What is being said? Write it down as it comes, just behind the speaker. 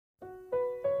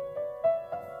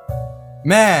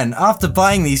Man, after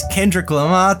buying these Kendrick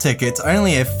Lamar tickets, I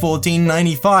only have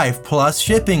 $14.95 plus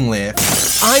shipping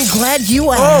left. I'm glad you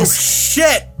Oh asked.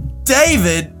 shit!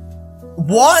 David!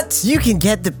 What? You can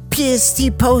get the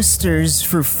PST posters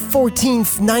for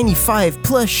 $14.95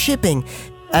 plus shipping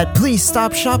at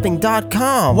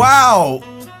pleasestopshopping.com. Wow!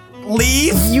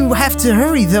 Leave? You have to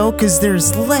hurry though, cause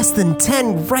there's less than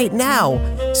 10 right now.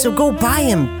 So go buy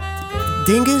them,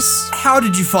 dingus. How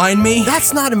did you find me?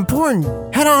 That's not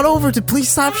important. Head on over to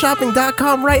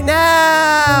pleasestopshopping.com right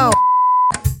now.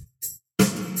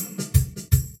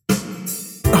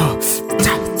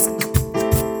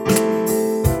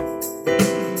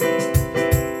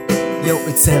 Yo,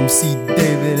 it's MC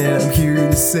David, and I'm here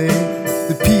to say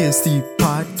the PST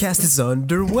podcast is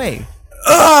underway.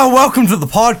 Welcome to the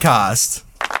podcast.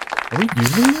 Are we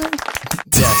using that?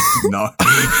 Yes. No.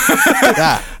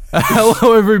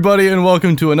 Hello, everybody, and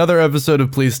welcome to another episode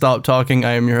of Please Stop Talking.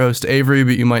 I am your host, Avery,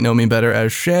 but you might know me better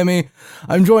as Shammy.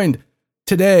 I'm joined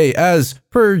today, as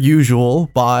per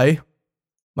usual, by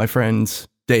my friends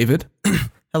David.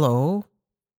 Hello.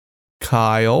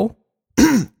 Kyle.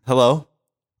 Hello.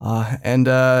 And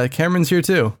Cameron's here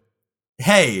too.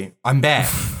 Hey, I'm back.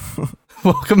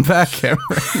 Welcome back, Cameron.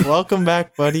 Welcome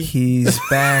back, buddy. He's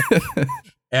back.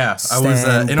 Yeah, I was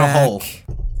in a hole.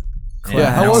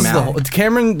 Yeah, how was the now. whole...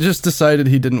 Cameron just decided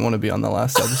he didn't want to be on the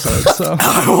last episode, so...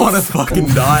 I want to fucking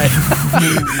die.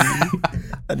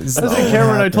 That is I not think, what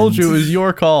Cameron, I told you it happens. was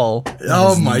your call.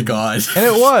 Oh my god. And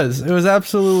it was. It was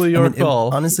absolutely your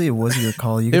call. Honestly, it was your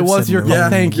call. You It could've was said your no. call. Yeah,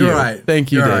 Thank you. you're right.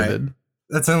 Thank you, You're right. David.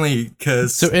 That's only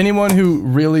because... So anyone who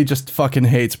really just fucking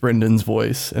hates Brendan's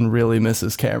voice and really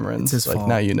misses Cameron's, It's his fault.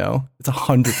 now you know. It's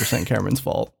 100% Cameron's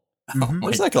fault.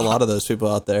 There's like a lot of those people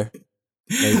out there.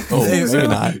 Maybe, Hey, maybe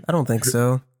not. I don't think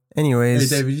so. Anyways,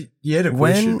 Hey, David, you had a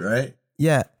question, right?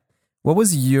 yeah. What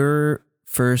was your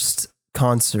first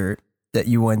concert that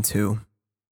you went to?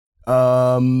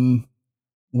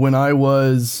 When I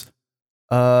was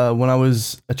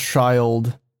a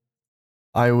child,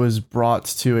 I was brought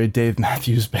to a Dave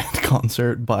Matthews Band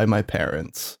concert by my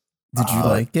parents. Did you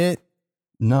like it?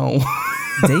 No.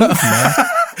 Dave Matthews.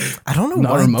 I don't know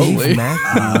Not why remotely. Dave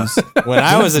Matthews. When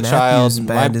I was a Dave child, Matthews my,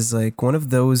 Band is like one of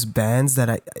those bands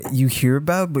that you hear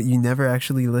about, but you never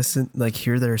actually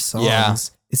hear their songs. Yeah.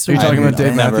 It's Are you talking about Dave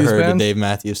I've never Matthews heard Band? a Dave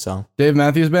Matthews song. Dave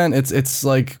Matthews Band, it's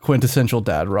like quintessential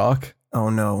dad rock. Oh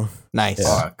no. Nice.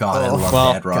 Oh god, I love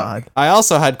Well, Dad Rock. God. I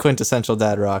also had quintessential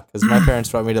dad rock because my parents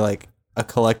brought me to like a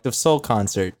Collective Soul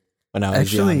concert when I was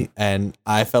Actually- young, and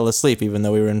I fell asleep even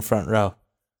though we were in front row.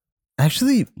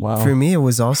 Actually, Wow. for me, it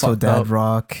was also Fucked dad up.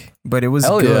 rock, but it was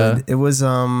Hell good. yeah. It was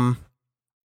oh,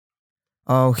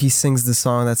 he sings the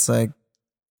song that's like,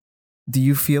 "Do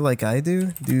you feel like I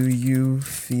do? Do you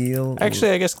feel?"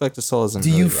 Actually, I guess Collective Soul isn't. do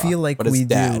really you rock, feel like but it's we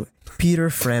dad. do? Peter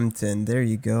Frampton. There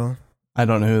you go. I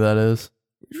don't know who that is.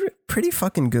 Pretty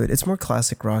fucking good. It's more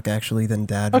classic rock actually than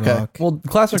dad Okay. rock. Well,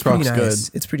 classic It's pretty rock's nice.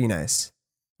 good. It's pretty nice.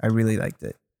 I really liked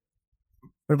it.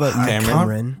 What about you, Cameron?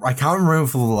 Cameron? I can't remember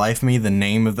for the life of me the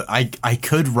name of the... I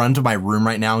could run to my room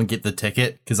right now and get the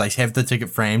ticket, because I have the ticket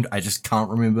framed. I just can't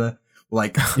remember,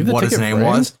 like, You have the what his ticket name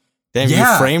framed? was. Damn,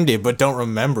 Yeah. you framed it, but don't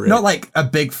remember it. Not like a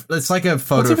big... It's like a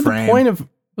photo What's even frame. the point of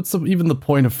even the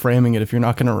point of framing it if you're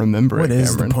not going to remember What it,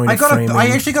 is Cameron? the point I of got framing? I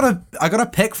actually got a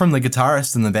pick from the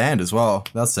guitarist in the band as well.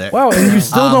 That's it. Wow, and you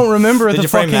still don't remember did the you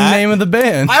frame fucking that? name of the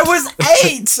band. I was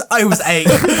 8. I was 8.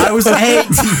 I was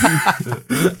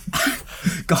 8.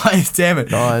 God damn it.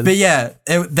 God. But yeah,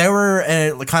 they were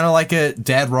kind of like a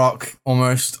dad rock,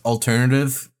 almost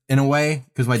alternative in a way,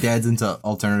 because my dad's into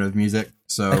alternative music.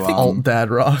 So Alt dad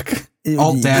rock.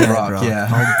 Alt dad rock, yeah.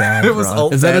 Alt dad It was rock.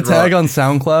 alt Is that a dad tag rock. on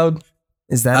SoundCloud?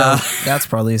 Is that that's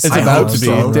probably a It's song about to be.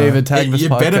 also. David, tag this You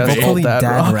better podcast. be. Alt Hopefully dad,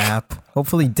 dad rock. rap.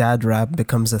 Hopefully dad rap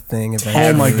becomes a thing Oh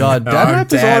eventually. my god, dad Oh, rap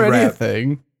is dad already rap. a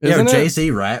thing. Yeah, Isn't it?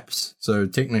 JC raps, so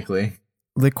technically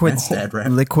Liquid That's dad rap.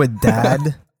 Liquid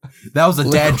dad. that was a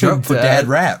dad Liquid joke for dad. dad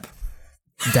rap.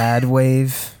 Dad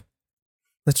wave.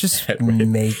 Let's just Dad wave.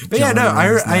 make But yeah, no,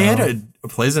 genres I had now. a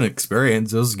pleasant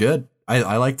experience. It was good.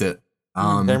 I liked it.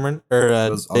 Cameron or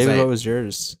I'll David, say- what was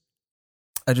yours?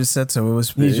 I just said so. It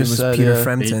was You it just was said, Peter yeah.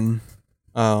 Frampton.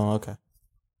 Oh, okay.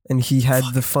 And he had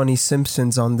the funny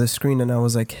Simpsons on the screen, and I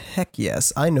was like, heck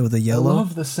yes, I know the I yellow.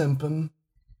 love the simpin.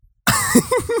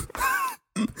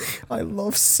 I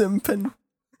love simping.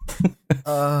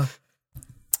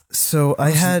 So I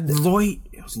had Lloyd.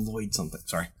 It was Lloyd something.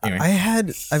 Sorry.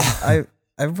 Anyway.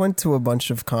 I've went to a bunch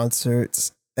of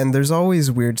concerts, and there's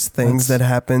always weird things that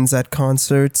happens at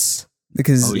concerts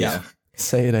because oh yeah.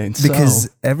 Say it ain't because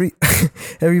so.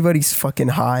 everybody's fucking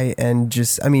high and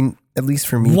just, I mean, at least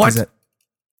for me, 'cause What?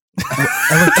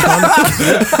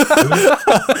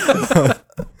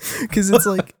 Because it's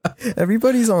like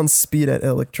everybody's on speed at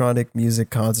electronic music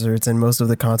concerts, and most of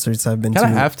the concerts I've been Kind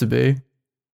of to. have to be.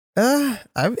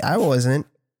 I wasn't.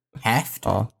 Have to.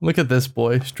 Oh, look at this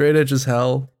boy, straight edge as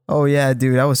hell. Oh yeah,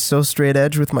 dude, I was so straight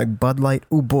edge with my Bud Light.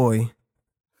 Ooh boy.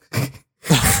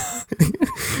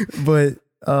 But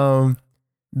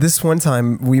this one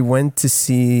time we went to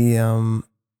see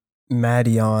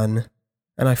Madion,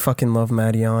 and I fucking love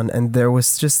Madion, and there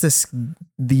was just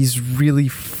these really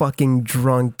fucking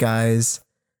drunk guys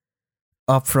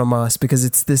up from us because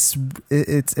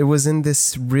it was in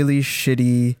this really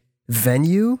shitty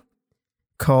venue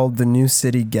called the New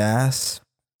City Gas,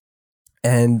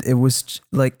 and it was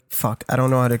like, fuck, I don't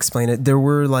know how to explain it. There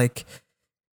were like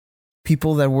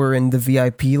people that were in the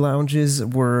VIP lounges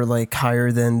were like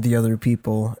higher than the other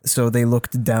people, so they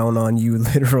looked down on you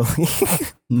literally.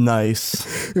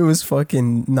 Nice. It was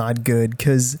fucking not good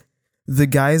because the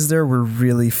guys there were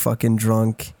really fucking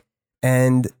drunk,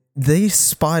 and they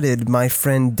spotted my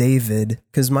friend David,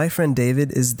 because my friend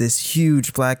David is this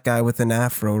huge black guy with an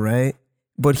afro, right?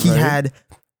 But he had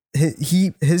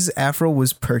his afro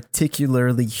was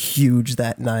particularly huge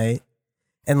that night,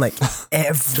 and like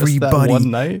everybody, Just that one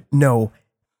night? no,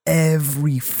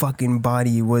 every fucking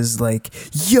body was like,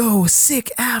 "Yo,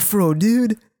 sick afro,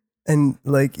 dude." And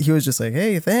like he was just like,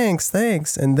 "Hey, thanks."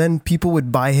 And then people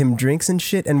would buy him drinks and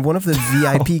shit. And one of the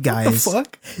VIP guys,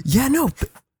 Fuck. yeah, no,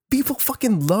 people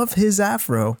fucking love his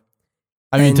afro.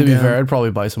 I mean, to And, be fair, I'd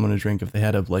probably buy someone a drink if they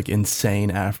had a like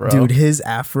insane afro. Dude, his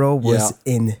afro was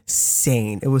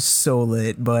insane. It was so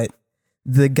lit. But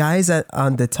the guys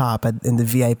on the top in the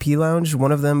VIP lounge,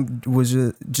 one of them was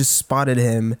just spotted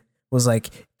him, was like,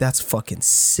 "That's fucking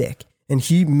sick." And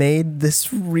he made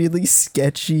this really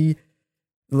sketchy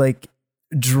like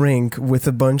drink with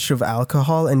a bunch of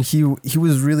alcohol, and he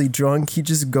was really drunk. He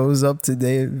just goes up to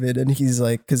David and he's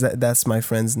like, because that's my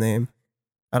friend's name.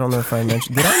 I don't know if I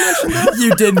mentioned. Did I mention that?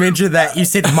 You did mention that. You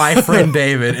said my friend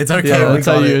David. It's okay. Yeah, that's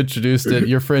how got you it. introduced it.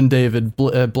 Your friend David,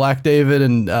 Black David,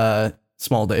 and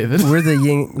Small David. We're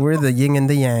the yin and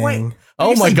the yang. Wait.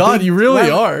 Oh my god, you really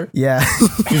are. Yeah.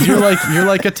 'Cause you're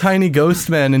like a tiny ghost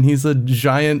man, and he's a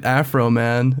giant afro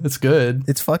man. It's good.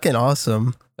 It's fucking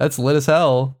awesome. That's lit as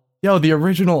hell. Yo, the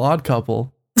original Odd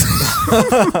Couple.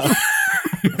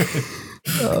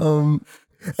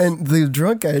 And the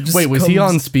drunk guy just Wait, was he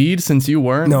comes- on speed since you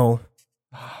weren't? No.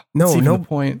 That's even No. the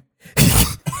point.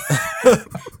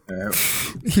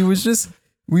 He was just.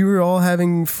 We were all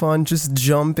having fun, just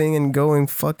jumping and going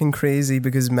fucking crazy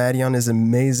because Madion is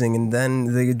amazing. And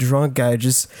then the drunk guy he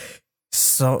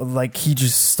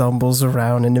just stumbles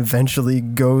around and eventually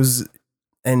goes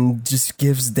and just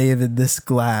gives David this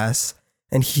glass.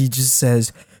 And he just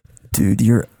says, "Dude,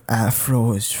 your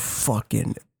afro is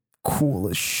fucking cool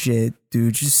as shit,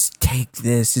 dude. Just take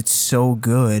this. It's so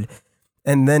good."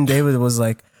 And then David was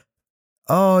like,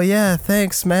 "Oh yeah,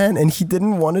 thanks, man." And he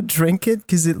didn't want to drink it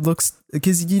because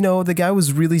the guy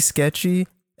was really sketchy,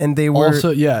 and they were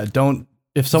Also, yeah, don't.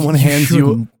 If someone You hands you,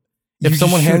 shouldn't. if You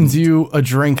someone hands shouldn't. you a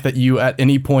drink that you at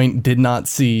any point did not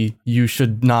see, you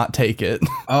should not take it.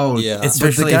 Oh, Yeah.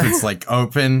 especially But the if guy- it's like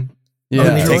open. Yeah,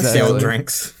 Only takes exactly. the old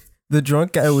drinks. The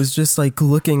drunk guy was just like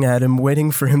looking at him, waiting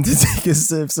for him to take a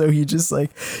sip. So he just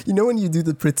like, when you do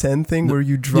the pretend thing where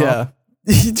you drop,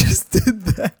 Yeah. he just did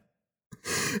that.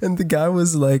 And the guy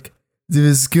was like, "Dude,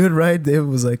 it's good, right?" David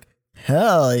was like,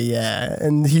 "Hell yeah."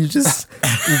 And he just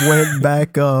went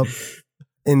back up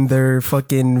in their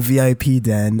fucking VIP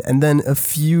den. And then a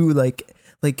few, like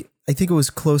I think it was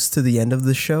close to the end of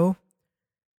the show,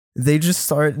 they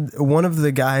just one of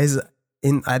the guys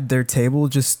at their table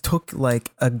just took like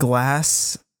a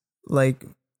glass, like,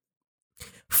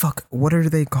 fuck, what are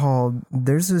they called?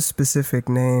 There's a specific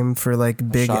name for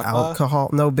like big shot glass? alcohol.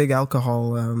 No, big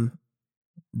alcohol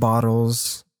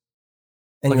bottles.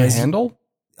 Like a Anyways, handle?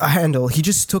 a handle. He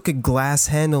just took a glass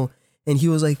handle and he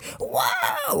was like,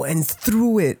 "Wow," and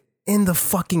threw it in the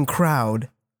fucking crowd.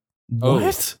 Oh.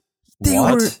 What? They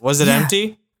What? were- Was it yeah.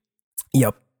 empty?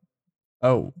 Yep.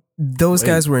 Oh, Those Wait.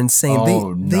 guys were insane.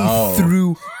 Oh, they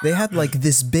no. they had like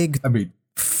this big I mean,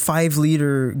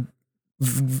 5-liter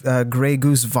Grey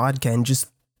Goose vodka and just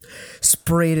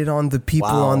sprayed it on the people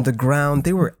Wow. on the ground.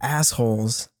 They were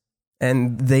assholes.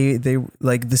 And they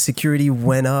like the security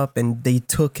went up and they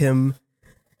took him,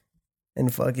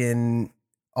 and fucking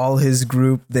all his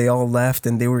group, they all left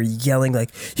and they were yelling like,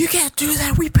 "You can't do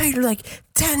that. We paid like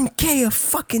 $10K a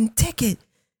fucking ticket."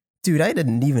 Dude, I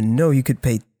didn't even know you could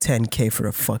pay $10K for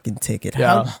a fucking ticket.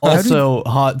 Yeah. Also,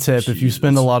 hot tip: if you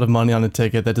spend a lot of money on a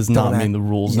ticket, that does not Don't mean the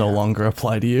rules no longer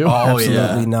apply to you. Oh,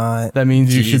 Absolutely not. That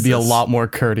means you should be a Jesus. lot more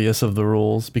courteous of the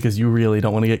rules because you really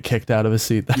don't want to get kicked out of a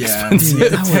seat that Yeah.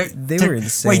 expensive. They were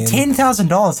insane. Wait,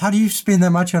 $10,000? How do you spend that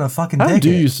much on a fucking How ticket? do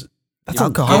you? That's You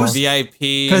alcohol. get VIP.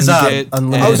 Because you I get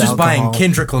unlimited was just buying alcohol.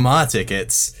 Kendrick Lamar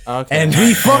tickets. Okay. And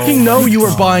We fucking know you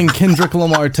were buying Kendrick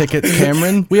Lamar tickets,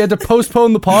 Cameron. We had to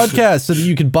postpone the podcast so that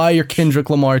you could buy your Kendrick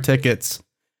Lamar tickets.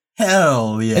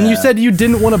 Hell yeah. And you said you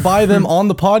didn't want to buy them on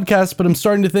the podcast, but I'm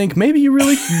starting to think maybe you would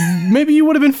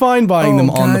have been fine buying them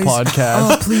on the guys.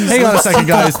 podcast. Oh, please, Hang on a let's second, take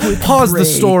a guys. quick Pause the break.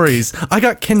 stories. I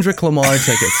got Kendrick Lamar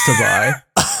tickets to buy.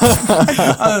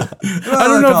 I I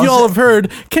don't know if y'all have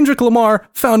heard, Kendrick Lamar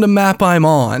found a map I'm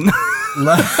on.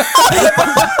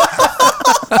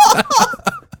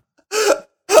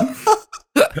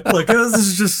 Look, this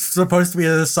is just supposed to be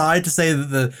an aside to say that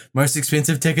the most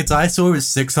expensive tickets I saw was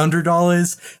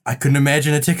 $600. I couldn't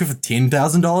imagine a ticket for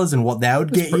 $10,000 and what that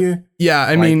would get you. Yeah,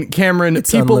 I mean, Cameron,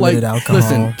 it's people like, unlimited alcohol.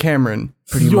 listen, Cameron,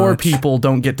 Pretty your much. people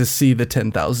don't get to see the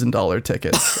 $10,000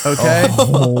 tickets, okay?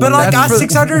 But like our That's for-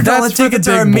 $600 that's for the tickets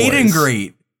are a big meet and boys.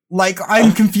 greet. Like,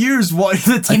 I'm confused what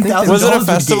the $10,000 Was it a would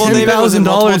festival, get you. David? Was it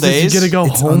multiple $10,000 is you days? get to go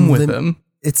It's home with unlim- them.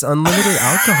 It's unlimited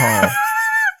alcohol.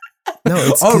 No,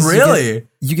 it's Oh, 'cause really?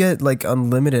 You get like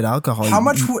unlimited alcohol. How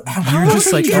much? How much just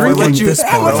would like, you oh, I drink? want Would you- this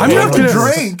How bottle. much I'm would not you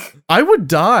gonna- drink? I would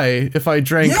die if I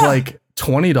drank Yeah. like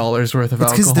 $20 worth of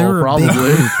It's because they alcohol, were a big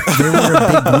probably. group. They were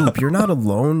a big group. You're not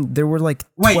alone. There were like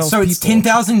 12 Wait, so it's people.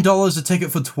 $10,000 a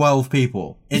ticket for 12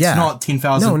 people. It's Yeah. not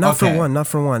 10,000. No, not okay. for one. Not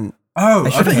for one. Oh, I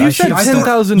should've- okay. I You said should've-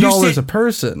 $10,000 you said- a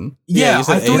person. Yeah, Yeah, you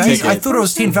said I thought a I ticket. thought it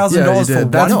was $10,000 Yeah, you for did.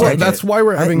 one That's ticket. that's why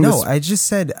we're having No, this. I just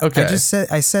said. Okay.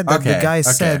 I said that the Okay, guy okay.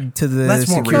 said to the That's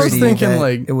more security reasonable. I was thinking, that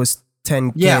like- it was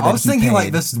 10K. Yeah, I that was he thinking like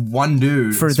paid. this one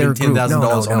dude For spent their group. $10,000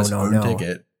 No, on his no, own no.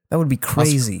 ticket. That would be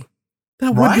crazy. That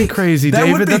would be Right? crazy, That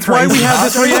would David. be That's why we crazy. have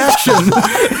this reaction.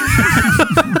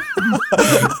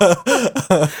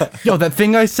 Yo, that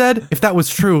thing I said, if that was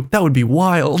true, that would be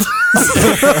wild.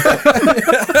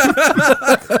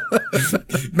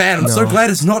 Man, I'm so No. glad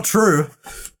it's not true.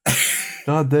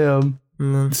 God damn.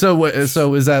 Mm.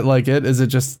 So is that like it? Is it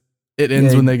just it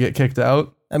ends Yeah. when they get kicked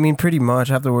out? I mean, pretty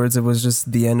much. Afterwards, it was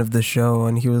just the end of the show,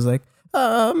 and he was like,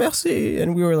 merci,"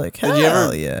 and we were like, "Hell Did you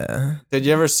ever- yeah!" Did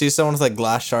you ever see someone with like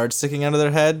glass shards sticking out of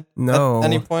their head No. at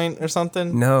any point or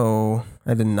something? No,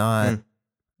 I did not. Hmm.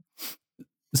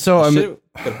 So I'm Shit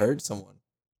could hurt someone.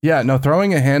 yeah, no,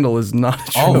 throwing a handle is not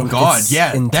a Oh joke. god, It's yeah.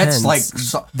 That's intense. like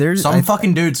There's some I-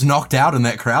 fucking dude's knocked out in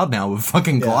that crowd now with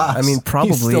fucking glass. I mean,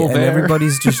 probably, still and there.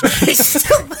 everybody's just.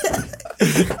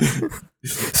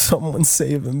 Someone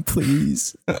save him,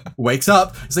 please. wakes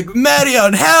up. It's like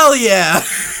Marion, hell yeah.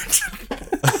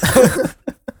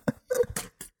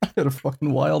 I had a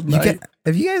fucking wild You night.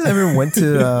 have you guys ever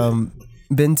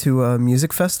been to a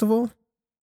music festival?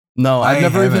 No, I I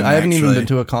haven't even actually. been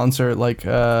to a concert like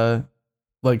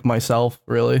myself,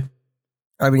 really.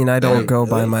 I mean, I don't Really? go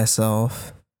by Really?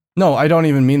 myself. No, I don't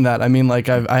even mean that. I mean like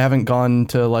I haven't gone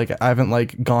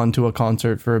to a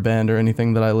concert for a band or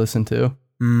anything that I listen to.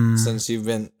 Mm. Since you've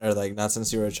been, or like not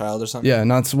since you were a child or something. Yeah,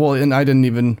 and I didn't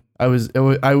even I was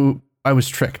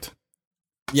tricked.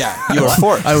 Yeah, you were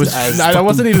forced. I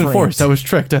wasn't even pranked. forced. I was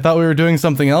tricked. I thought we were doing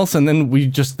something else, and then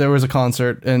there was a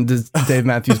concert and Dave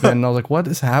Matthews Band, and I was like, "What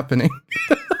is happening?"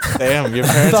 Damn, your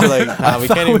parents are like, nah, we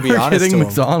can't even be honest hitting to 'em.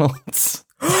 McDonald's.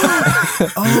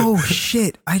 Oh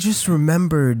shit! I just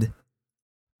remembered.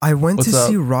 I went What's to up?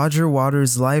 see Roger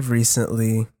Waters live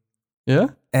recently, Yeah.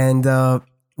 and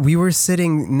we were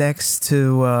sitting next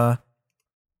to a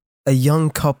young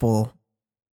couple,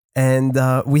 and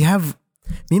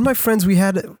me and my friends,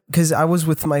 because I was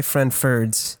with my friend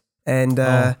Ferds, and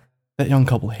That young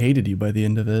couple hated you by the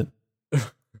end of it.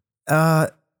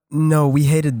 no, we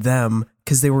hated them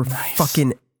because they were Nice.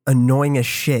 fucking annoying as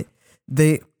shit.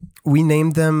 We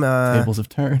named them Tables have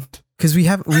turned. because we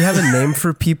have a name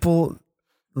for people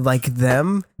like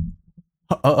them.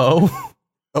 Uh-oh.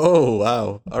 Oh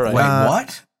wow! All right. Wait, Uh,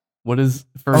 what? What is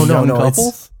for Oh, no, young no, it's-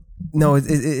 couples? No,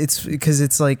 it's because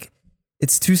it's like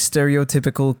it's two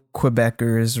stereotypical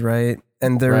Quebecers, right?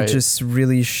 And they're Right. just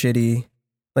really shitty,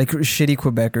 like shitty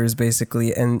Quebecers,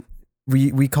 basically. And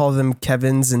we call them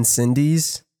Kevins and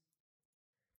Cindy's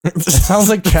It sounds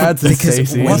like Chad's and Because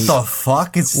Stacey. What the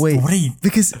fuck? Wait. What are you?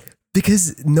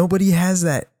 because nobody has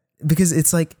that. Because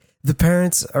it's like the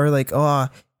parents are like, oh,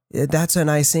 that's a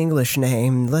nice English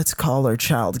name. Let's call our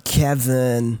child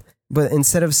Kevin. But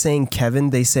instead of saying Kevin,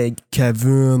 they say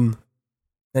Kevin.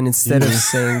 And instead of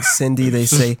saying Cindy, they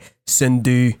say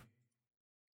Cindy.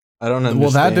 I don't understand. Well,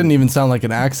 that didn't even sound like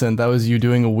an accent. That was you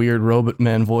doing a weird robot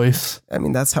man voice. I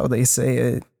mean, that's how they say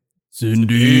it.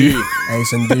 Cindy. Hey,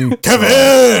 Cindy.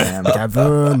 Kevin!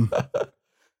 Kevin.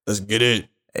 Let's get it.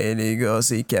 Hey, there you go.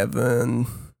 See Kevin.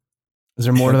 Is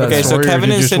there more to that Okay, so story? or Kevin did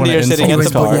you and just Cindy wanna are sitting in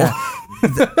insult the us?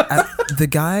 car. Yeah. The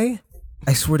guy,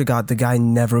 I swear to God, the guy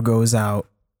never goes out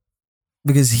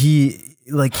because he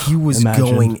was Imagine.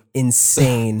 going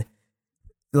insane.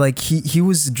 Like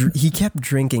he kept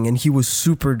drinking and he was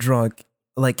super drunk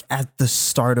like at the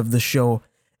start of the show.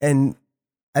 And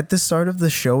at the start of the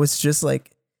show, it's just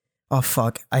like, oh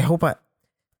fuck. I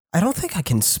don't think I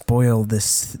can spoil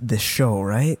this show,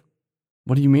 right?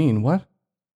 What do you mean? What?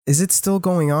 Is it still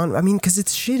going on? I mean, because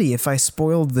it's shitty if I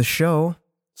spoiled the show.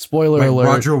 Spoiler Like alert.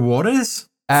 Roger Waters?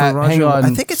 Hang Roger- on. I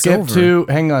think it's skip over. to.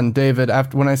 Hang on, David.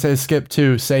 After when I say skip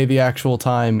to, say the actual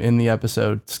time in the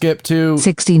episode. Skip to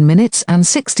 16 minutes and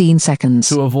 16 seconds.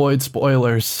 to avoid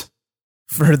spoilers.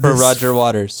 For Roger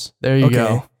Waters. There you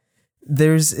go.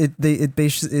 There's it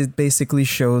basically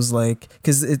shows like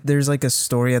because there's like a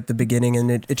story at the beginning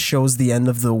and it shows the end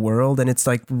of the world and it's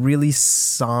like really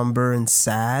somber and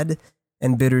sad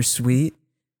and bittersweet,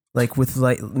 like with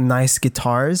like nice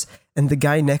guitars. And the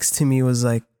guy next to me was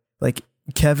like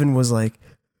Kevin was like,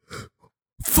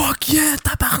 "Fuck yeah,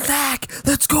 tabarnak!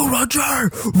 Let's go, Roger!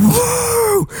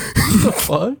 Woo!" The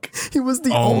fuck? He was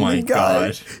the Oh my only guy.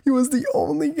 God. He was the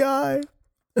only guy.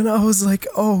 And I was like,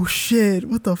 oh shit,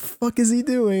 what the fuck is he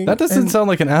doing? That doesn't And sound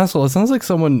like an asshole. It sounds like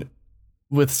someone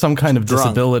with some kind of Drunk.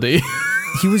 disability.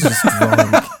 he was just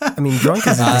drunk. I mean, drunk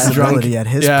is a disability at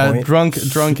his yeah, point. drunk.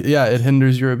 Yeah, it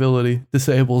hinders your ability,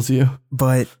 disables you.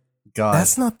 But God.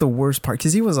 that's not the worst part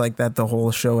because he was like that the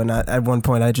whole show. And at one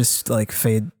point, I just like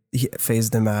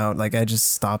phased him out. Like I just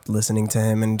stopped listening to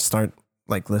him and start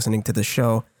like listening to the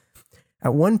show.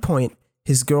 At one point,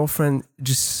 his girlfriend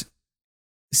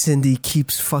Cindy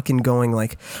keeps fucking going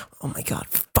like, oh my God,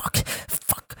 fucking,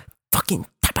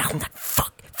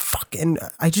 fuck. And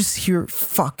I just hear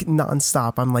fuck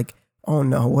nonstop. I'm like, oh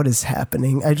no, what is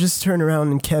happening? I just turn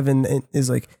around and Kevin is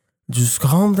like, just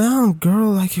calm down,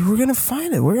 girl. Like we're gonna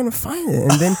find it.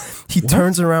 And then he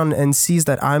turns around and sees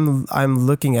that I'm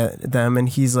looking at them, and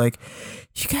he's like,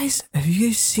 have you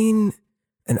guys seen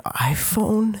an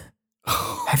iPhone?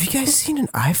 Have you guys seen an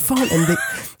iPhone? And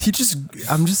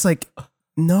I'm just like,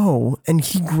 no. And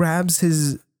he grabs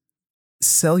his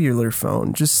cellular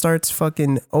phone, just starts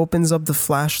fucking opens up the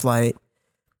flashlight,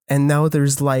 and now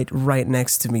there's light right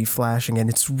next to me flashing, and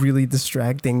it's really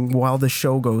distracting while the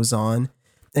show goes on.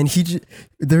 And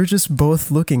they're just both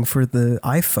looking for the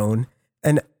iPhone,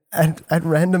 and at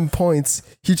random points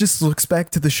he just looks back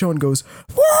to the show and goes,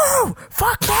 "Whoa,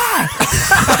 fuck yeah!"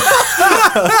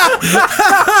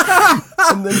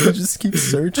 And then he just keeps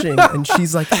searching, and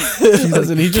she's like,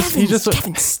 Listen, he just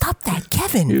Kevin, stop that,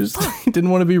 Kevin. he didn't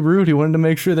want to be rude. He wanted to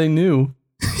make sure they knew.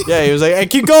 Yeah, he was like, hey,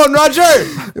 keep going, Roger!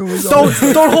 It was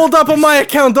Don't hold up on my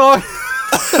account, dog.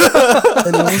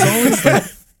 and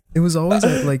it was always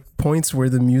at like points where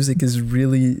the music is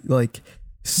really like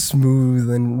smooth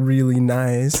and really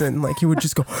nice, and like he would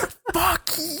just go, "Fuck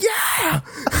yeah!"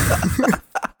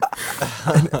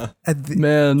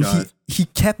 Man, he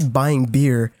kept buying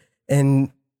beer,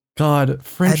 and God,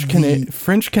 French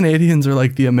the- Canadians are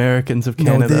like the Americans of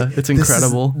Canada. It's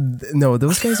incredible. No,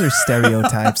 those guys are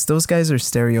stereotypes. Those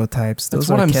That's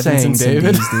what are I'm Kevin's saying, and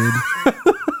David. Cindy's, dude.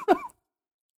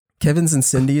 Kevin's and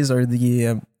Cindy's are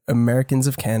the Americans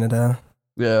of Canada.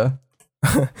 Yeah.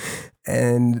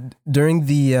 And during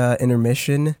the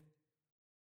intermission,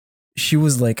 she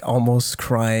was like almost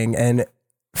crying, and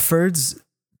Ferds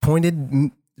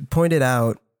pointed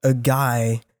out a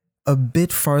guy a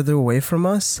bit farther away from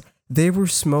us. They were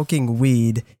smoking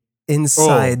weed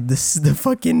inside the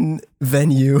fucking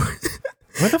venue.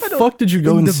 Where the fuck did you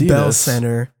go in and the see Bell this?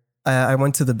 Center. I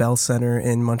went to the Bell Center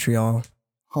in Montreal.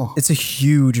 Huh. It's a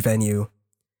huge venue.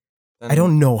 I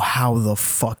don't know how the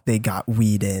fuck they got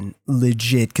weed in,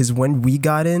 legit. Because when we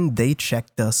got in, they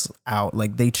checked us out.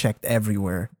 Like they checked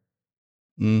everywhere.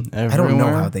 Everywhere? I don't know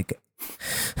how they.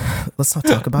 Let's not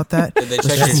talk about that. Did they check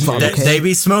Let's just your move on, They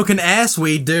be smoking ass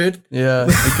weed, dude. Yeah,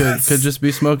 it could just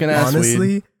be smoking ass Honestly,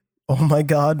 weed. oh my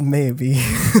god, maybe.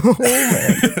 Oh,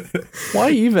 man. Why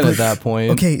even at that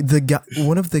point? Okay,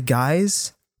 one of the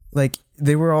guys, like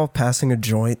they were all passing a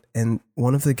joint, and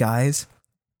one of the guys,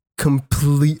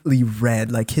 completely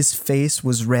red, like his face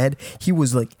was red. He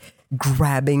was like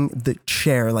grabbing the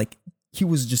chair, like he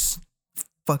was just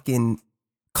fucking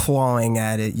clawing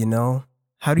at it. You know?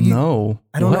 How do you? No,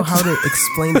 I don't know What? how to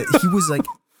explain it. He was like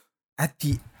at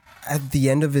the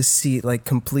end of his seat, like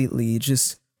completely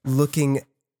just looking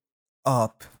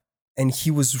up and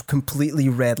he was completely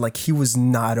red, like he was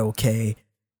not okay.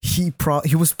 He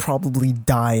was probably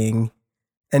dying,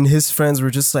 and his friends were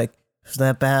just like,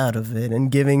 snap out of it, and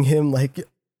giving him like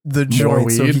the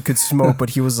joint so weed. he could smoke,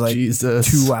 but he was like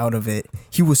Jesus. 2 out of it.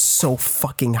 He was so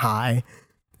fucking high.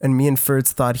 And me and Ferds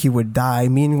thought he would die.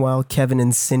 Meanwhile, Kevin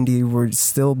and Cindy were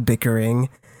still bickering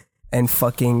and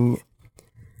fucking.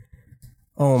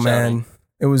 Oh man,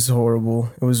 it was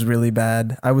horrible. It was really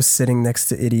bad. I was sitting next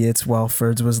to idiots while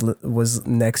Ferds was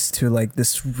next to like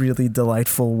this really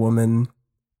delightful woman.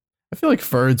 I feel like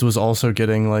Ferds was also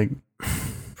getting like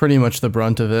pretty much the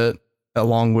brunt of it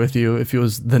along with you if he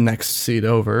was the next seat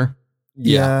over.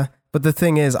 Yeah. But the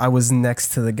thing is, I was next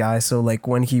to the guy, so like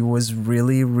when he was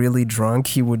really, really drunk,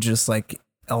 he would just like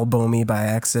elbow me by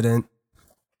accident.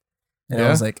 And I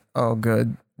was like, oh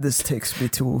good, this takes me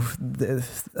to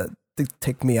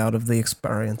take me out of the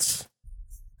experience.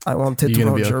 I wanted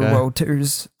Roger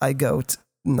Waters. I got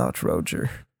not Roger.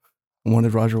 I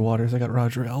wanted Roger Waters. I got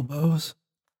Roger Elbows.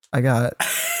 I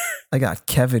got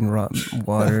Kevin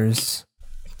Waters.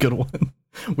 Good one.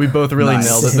 We both really Nice.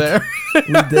 nailed it there.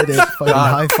 We did it. Fucking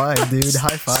high five, dude.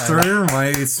 High five. Story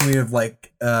reminds me of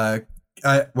like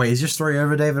wait, is your story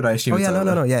over, David? I assume. Oh yeah, it's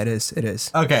no. over. Yeah, it is. It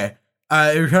is. Okay.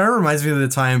 It kind of reminds me of the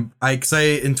time cause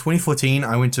in 2014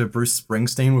 I went to Bruce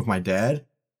Springsteen with my dad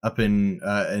up in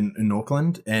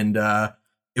Auckland, and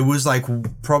it was like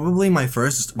probably my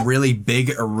first really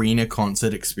big arena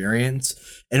concert experience,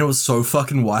 and it was so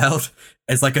fucking wild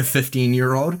as like a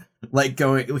 15-year-old, like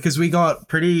going, because we got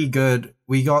pretty good.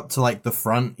 We got to like the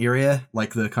front area,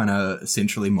 like the kind of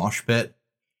essentially mosh pit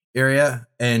area,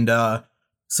 and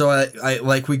so I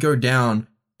like we go down,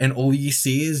 and all you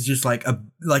see is just like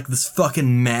this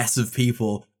fucking mass of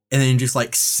people, and then just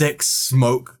like sick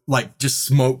smoke, like just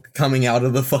smoke coming out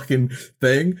of the fucking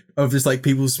thing of just like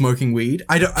people smoking weed.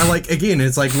 I like, again,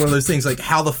 it's like one of those things, like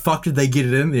how the fuck did they get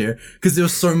it in there? Because there were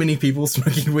so many people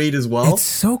smoking weed as well. It's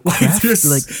so crafty.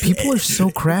 Like people are so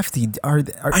crafty.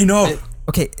 I know.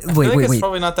 Okay, I feel like wait. It's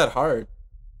probably not that hard.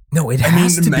 No, it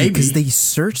has to be maybe. because they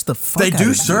search the fuck. They out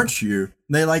do of search you.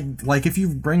 They like if you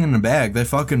bring in a bag, they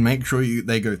fucking make sure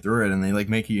they go through it, and they like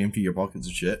make you empty your pockets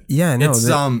and shit. Yeah, no. It's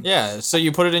Yeah, so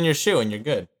you put it in your shoe and you're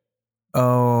good.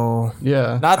 Oh,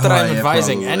 Yeah. Not that Oh, I'm yeah,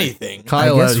 advising probably. anything.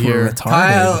 Kyle I guess out we're here.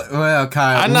 retarded.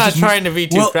 Kyle. I'm we'll not just trying to be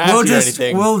too crafty or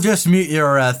anything. We'll just mute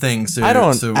your thing. So I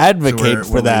don't so advocate we're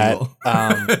for that. legal.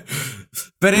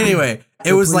 But anyway,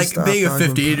 it was please like stop being a talking.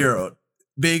 15-year-old.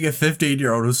 Being a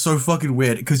 15-year-old was so fucking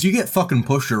weird because you get fucking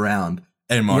pushed around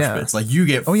in mosh Yeah. pits. Like you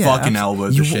get Oh yeah, fucking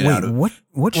elbows the shit wait, out of.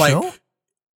 What like, show?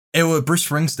 It was Bruce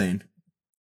Springsteen.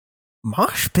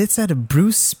 Mosh pits at a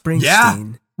Bruce Springsteen. Yeah.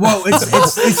 Well, it's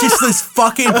just this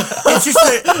fucking. It's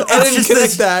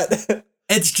just that.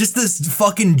 It's just this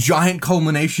fucking giant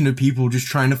culmination of people just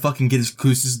trying to fucking get as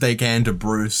close as they can to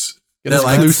Bruce. Get They're as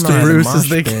like, close to not a Bruce mosh as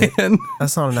they pit. can.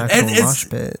 That's not an actual it's- mosh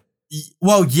pit.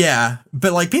 well, yeah,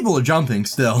 but like people are jumping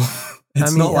still.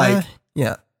 It's not like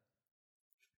yeah.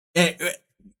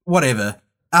 whatever.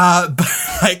 But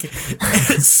like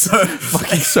it's so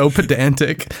Fucking so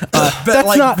pedantic. but That's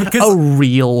like, not because- a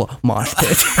real mosh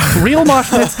pit. Real mosh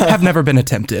pits have never been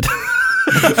attempted.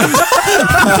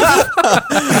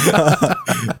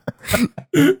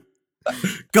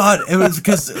 God, it was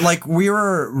because like we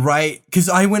were right, because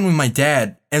I went with my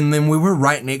dad, and then we were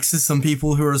right next to some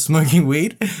people who were smoking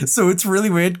weed. So it's really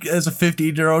weird as a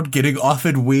 15-year-old getting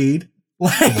offered weed,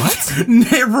 like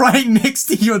right next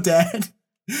to your dad.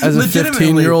 As a Legitimately.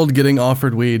 15-year-old getting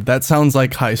offered weed, that sounds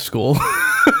like high school.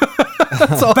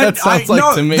 That's all that sounds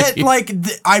like to me.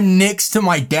 I'm next to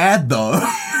my dad though.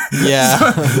 Yeah.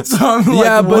 So I'm like,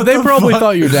 Yeah, but what they the probably fuck?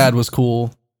 thought your dad was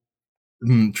cool.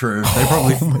 True. They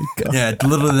probably. Oh my god. Yeah,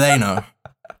 little do they know.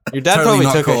 Your dad Totally probably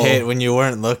not took cool. a hit when you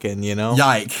weren't looking, you know?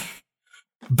 Yike.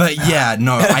 But yeah,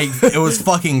 no, it was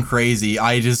fucking crazy.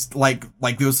 I just like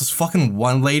there was this fucking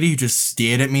one lady who just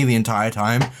stared at me the entire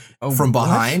time from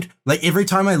behind. Like every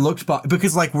time I looked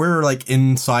because like we're like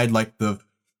inside like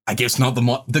I guess not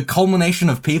the culmination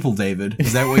of people, David.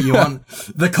 Is that what you want?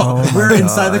 We're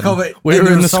inside the culmination. We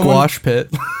were in the squash pit.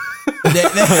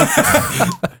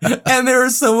 And there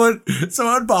was someone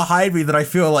behind me that I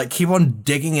feel like keep on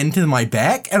digging into my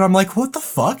back, and I'm like, what the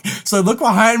fuck? So I look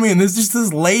behind me, and there's just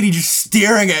this lady just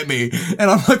staring at me, and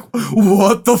I'm like,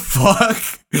 what the fuck?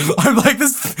 I'm like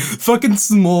this fucking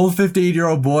small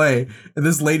 15-year-old boy, and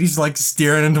this lady's like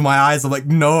staring into my eyes. I'm like,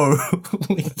 no,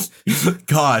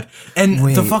 God, and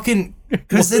Wait. the fucking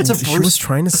because it's a She was Bruce.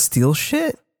 trying to steal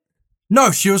shit?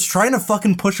 No, she was trying to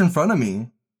fucking push in front of me.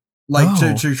 Like,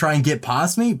 Oh. to try and get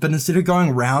past me, but instead of going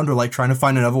around or, like, trying to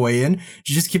find another way in,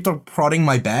 she just kept on prodding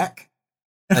my back.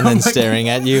 And then staring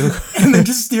at you. And then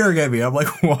just staring at me. I'm like,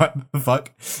 what the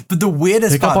fuck? But the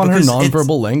weirdest Pick part, up on her because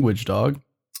nonverbal language, dog.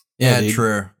 Yeah, dude.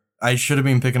 true. I should have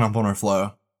been picking up on her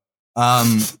flow.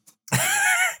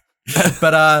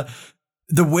 But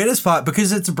the weirdest part,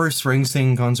 because it's a Bruce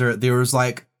Springsteen concert, there was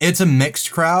like, it's a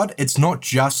mixed crowd. It's not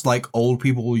just like old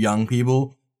people, young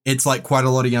people. It's like quite a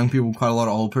lot of young people, quite a lot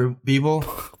of old people.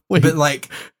 Wait, But like,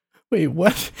 wait,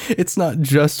 what? It's not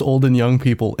just old and young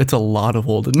people. It's a lot of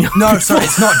old and young no, people. sorry,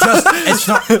 it's not just, it's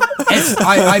not, it's,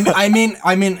 I mean,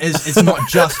 it's not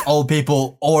just old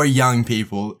people or young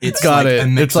people. It's Got like it. a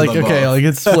mix It's like, of the okay, both. like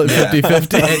it's split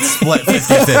 50-50. It's split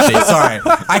 50-50. Sorry.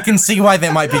 I can see why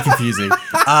that might be confusing.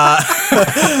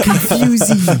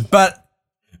 Confusing. But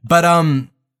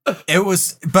it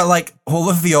was, but like all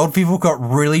of the old people got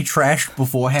really trashed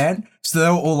beforehand. So they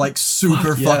were all like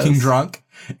super Fuck, fucking yes. drunk.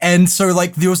 And so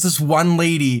like there was this one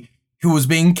lady who was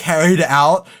being carried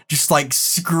out, just like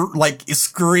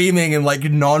screaming in like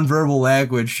nonverbal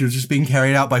language. She was just being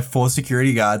carried out by 4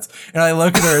 security guards. And I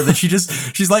look at her and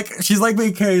she's like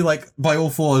being carried like by all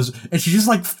 4s, and she just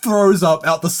like throws up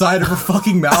out the side of her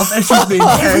fucking mouth as she's being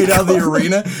carried out of the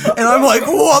arena. And I'm like,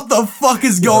 what the fuck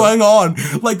is going on?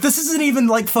 Like, this isn't even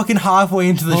like fucking halfway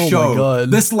into the Oh my show.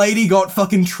 God. This lady got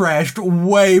fucking trashed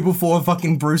way before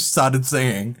fucking Bruce started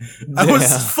singing. That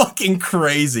was fucking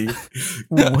crazy.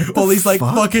 All these like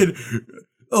fucking,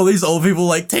 all these old people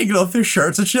like taking off their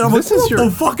shirts and shit. I'm like, what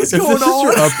the fuck is if going this is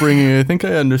your on? upbringing, I think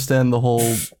I understand the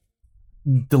whole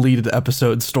deleted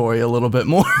episode story a little bit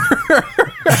more.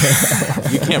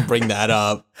 You can't bring that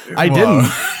up. I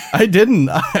didn't.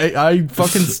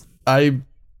 I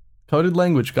coded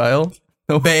language, Kyle.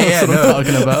 But yeah, That's what I'm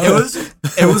talking about.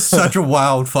 It was such a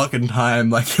wild fucking time.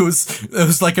 Like it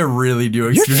was like a really new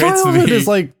Your experience for childhood me. is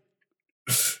like,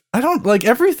 I don't like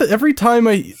every time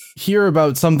I hear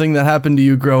about something that happened to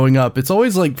you growing up, it's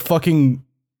always like fucking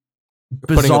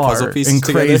Putting a bizarre puzzle pieces and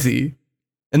together. crazy.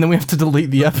 And then we have to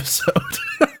delete the episode.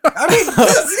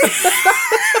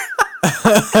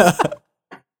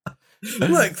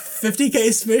 Like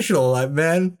 50K special, like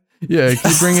man. Yeah,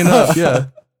 keep bringing it up. Yeah.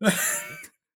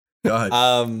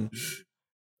 God.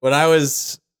 When I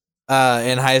was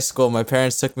in high school, my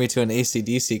parents took me to an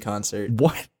AC/DC concert,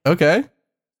 What? Okay.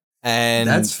 and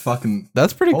That's fucking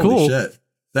That's pretty holy cool. shit.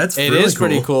 That's it really is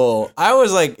pretty cool. I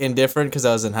was like indifferent because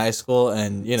I was in high school,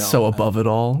 and you know, So above it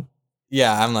all.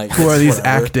 yeah, I'm like, Who are these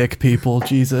whatever. actic people?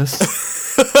 Jesus.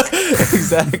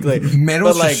 Exactly.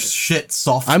 Metal's But, like, just shit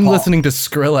soft. I'm pop. listening to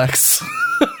Skrillex.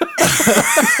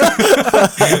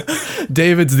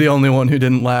 David's the only one who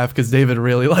didn't laugh because David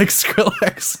really likes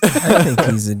Skrillex. I think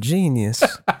he's a genius.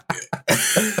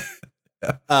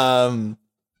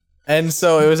 And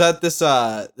so it was at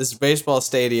this baseball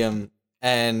stadium,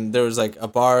 and there was like a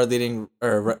bar leading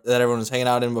or that everyone was hanging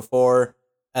out in before,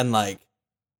 and like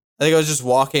I think I was just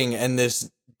walking, and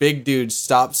this big dude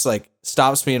stops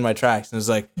me in my tracks and is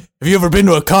like, "Have you ever been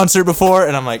to a concert before?"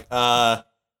 And I'm like, I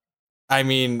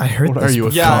mean, I heard What this are you, a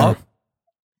before. yeah. cop?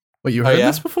 Wait, you Oh, heard yeah?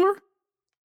 this before?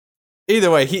 either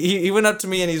way, he went up to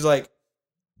me and he's like,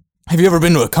 "Have you ever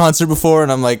been to a concert before?"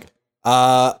 And I'm like,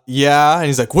 yeah. And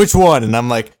he's like, "Which one?" And I'm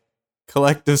like,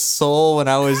 "Collective Soul when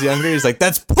I was younger." He's like,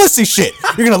 "That's pussy shit.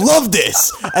 You're gonna love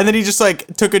this." And then he just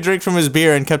like took a drink from his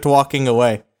beer and kept walking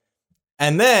away.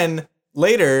 And then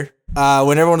later,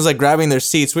 when everyone was like grabbing their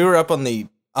seats, we were up on the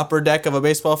upper deck of a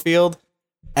baseball field.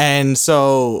 And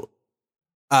so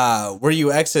where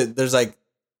you exit, there's like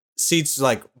seats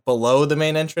like below the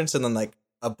main entrance and then like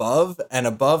above. And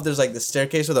above there's like the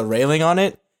staircase with a railing on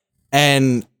it.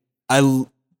 And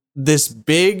this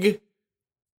big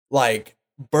like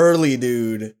burly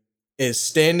dude is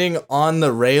standing on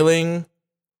the railing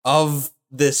of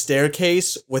the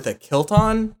staircase with a kilt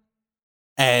on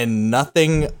and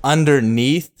nothing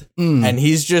underneath. And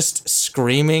he's just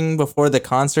screaming before the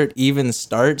concert even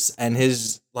starts, and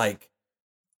his like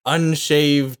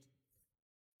unshaved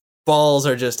balls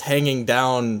are just hanging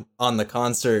down on the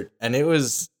concert, and it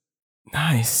was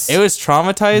Nice.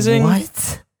 traumatizing.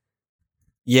 What?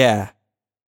 Yeah.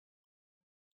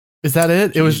 Is that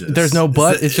it? It was. Jesus. There's no Is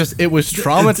but. that- It's just. It was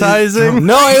traumatizing.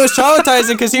 No, it was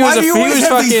traumatizing because he was Why do you always have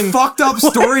fucking these fucked up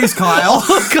stories, Kyle?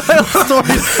 Kyle's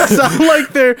stories sound like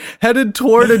they're headed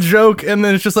toward a joke, and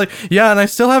then it's just like, yeah, and I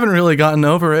still haven't really gotten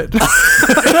over it.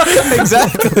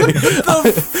 exactly.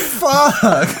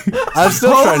 Fuck. I'm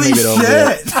still trying to Holy get over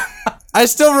it. shit. I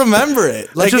still remember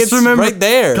it. Like just it's remember- right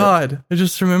there. God, I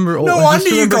just remember. No I just wonder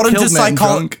you remember got into Killed Man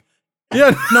psychology. drunk.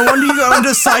 Yeah. No wonder you got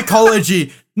into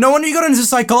psychology. No wonder you got into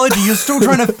psychology. You're still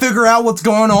trying to figure out what's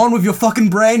going on with your fucking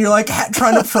brain. You're like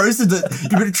trying to process it.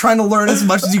 You've been trying to learn as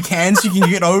much as you can so you can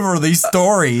get over these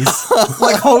stories.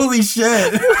 Like, holy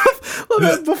shit.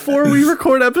 Before we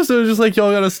record episodes, just like,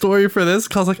 y'all got a story for this?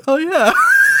 I was like, oh yeah.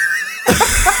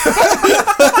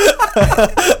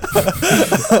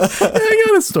 Yeah, I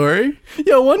got a story.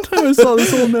 Yeah, one time I saw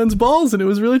this old man's balls and it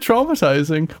was really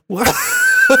traumatizing.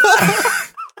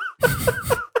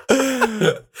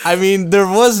 I mean, there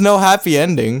was no happy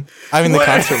ending. I mean, the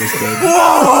concert was good.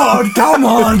 Whoa, come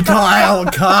on,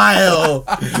 Kyle.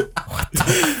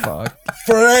 Fuck.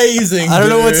 Phrasing. I don't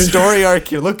know what dude. story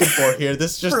arc you're looking for here.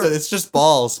 It's just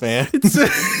balls, man. Balls.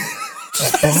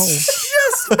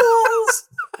 Just balls.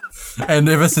 And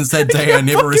ever since that day, I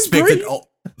never respected.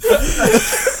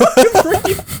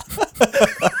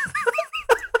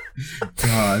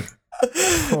 God.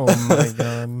 Oh my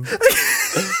god.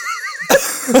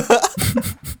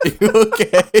 You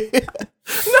okay?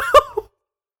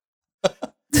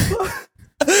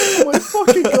 Oh my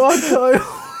fucking god, Kyle.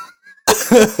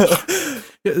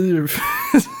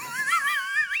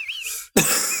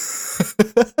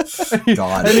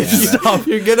 God. I need to damn it. stop.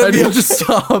 You're gonna I be need to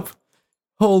stop.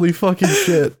 Holy fucking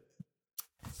shit.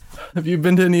 Have you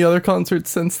been to any other concerts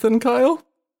since then, Kyle?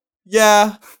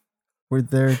 Yeah. Were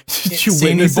there Did you See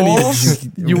any witness any, balls?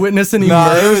 you witness any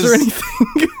Nah, it murders or was-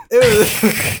 anything? It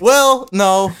was, well,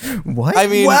 no. what? I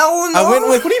mean, Well, no. I went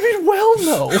with. What do you mean, well,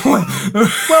 no?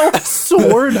 Well,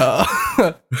 sorta.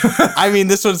 I mean,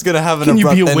 this one's gonna have an Can you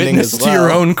abrupt be a ending witness as to well. your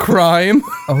own crime?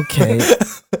 Okay.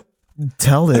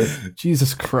 Tell it.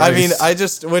 Jesus Christ. I mean, I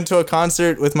just went to a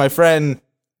concert with my friend,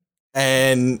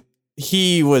 and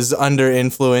he was under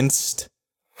influenced.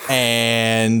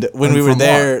 And when And we were from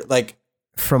there, like,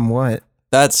 From what?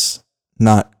 that's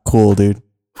not cool, dude.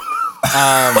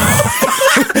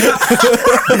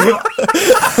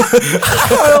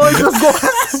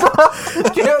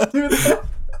 can't do that.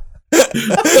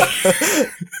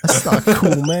 That's not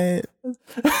cool, man.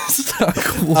 It's not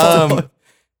cool.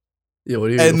 Yeah, what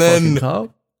are you, and a then- fucking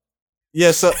cop?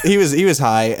 Yeah, so he was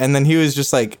high, and then he was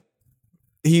just like,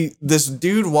 this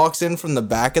dude walks in from the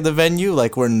back of the venue,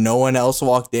 like where no one else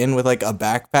walked in, with like a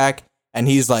backpack, and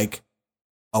he's like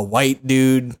a white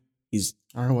dude. He's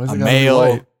I don't know, why is a it gotta be male,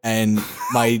 white? and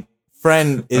my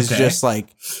friend is Okay. just like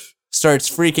starts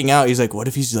freaking out. He's like, "What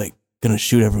if he's like gonna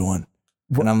shoot everyone?"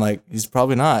 And I'm like, "He's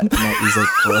probably not." And he's like,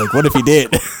 well, "Like, what if he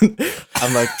did?"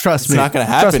 I'm like, Trust it's me. not gonna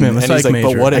happen. Trust me, I'm a And psych he's like, major.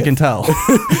 "But what if?" I can tell.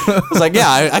 I was like,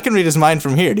 "Yeah, I can read his mind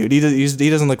from here, dude. He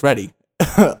doesn't look ready."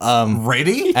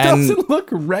 Ready? And Doesn't look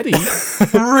ready.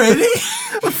 Ready?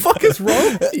 What the fuck is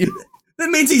wrong with you? That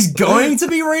means he's going to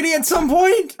be ready at some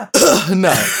point?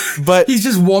 no, but He's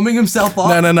just warming himself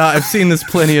up? No. I've seen this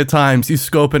plenty of times. He's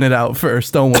scoping it out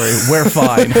first. Don't worry. We're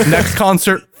fine. Next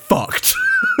concert, fucked.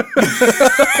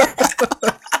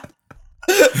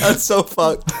 that's so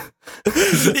fucked.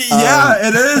 Yeah,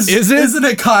 it is. Is it? Isn't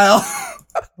it, Kyle?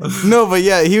 No, but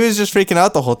yeah, he was just freaking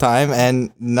out the whole time,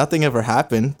 and nothing ever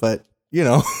happened. But you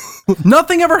know,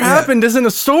 Nothing ever happened isn't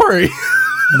a story.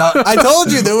 I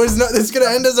told you there was no. It's gonna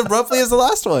end as abruptly as the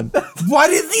last one Why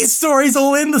did these stories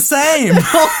all end the same?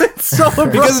 It's so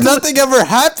abrupt. because nothing ever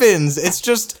happens. It's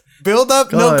just build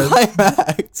up, no God.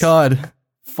 climax. God.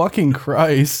 Fucking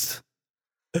Christ.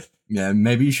 Yeah,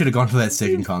 maybe you should have gone to that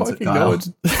second concert, Fucking Kyle. know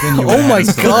it's- Then you would Oh have my a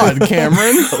story. god,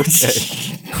 Cameron.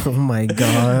 Oh my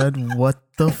god. What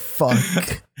the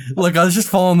fuck? Look, I was just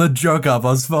following the joke up. I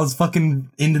was fucking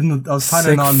ending the, I was Sick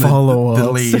tying on the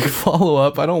follow-up. lead. Sick follow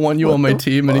up. I don't want you on my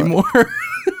team anymore.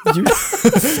 You're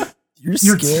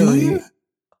Your scary. team?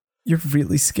 You're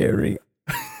really scary.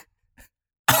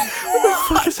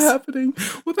 What is happening?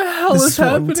 What the hell This is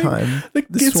happening? time, The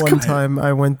this kids one come- time,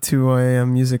 I went to a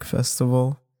music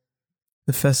festival.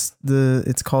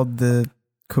 It's called the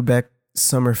Quebec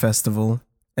Summer Festival,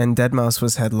 and Deadmau5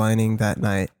 was headlining that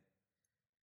night.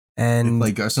 And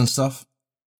Like ghosts and stuff?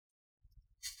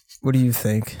 what do you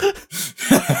think?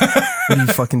 What do you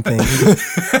fucking think?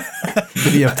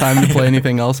 Did he have time to play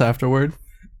anything else afterward?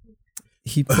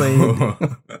 He played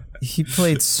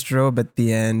Strobe at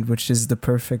the end, which is the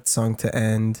perfect song to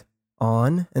end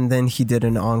on, and then he did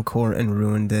an encore and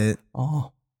ruined it.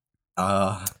 Oh.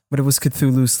 But it was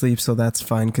Cthulhu Sleep, so that's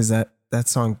fine because that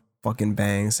song fucking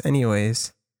bangs.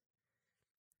 Anyways,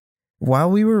 while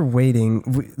we were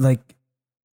waiting, like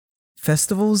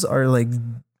festivals are like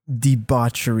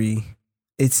debauchery.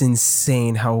 It's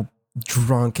insane how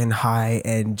drunk and high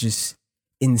and just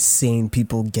insane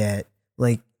people get.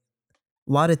 Like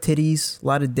a lot of titties, a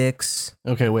lot of dicks,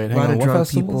 Okay, wait, a hang lot on. of What drunk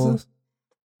festival people. is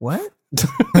What?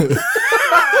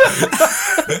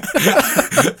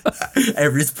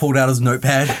 Avery's pulled out his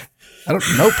notepad. I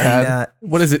don't notepad. And,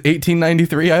 what is it?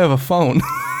 1893. I have a phone.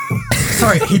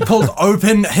 Sorry, he pulled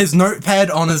open his notepad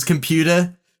on his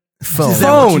computer. phone. Is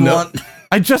that what you Phone. want?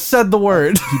 I just said the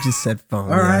word. He just said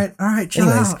phone. All right, chill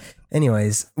out.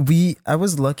 Anyways, I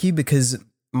was lucky because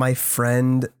my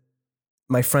friend's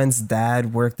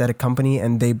dad worked at a company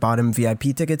and they bought him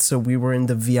VIP tickets, so we were in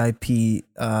the VIP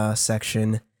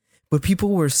section. But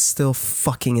people were still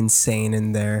fucking insane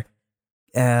in there.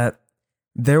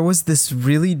 There was this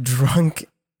really drunk.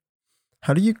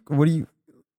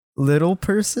 Little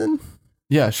person?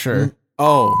 Yeah, sure.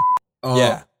 Oh,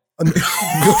 yeah.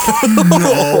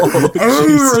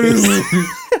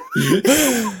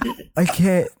 I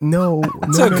can't. No,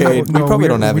 It's okay. We probably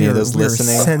don't have any of those we're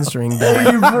listening. Censoring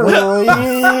that.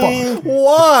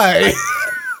 Why?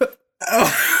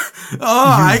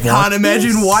 I can't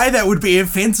imagine why that would be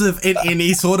offensive in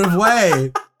any sort of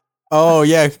way. Oh,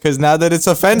 yeah, because now that it's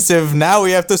offensive, now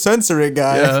we have to censor it,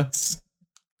 guys.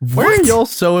 Why are y'all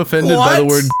so offended by the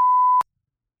word?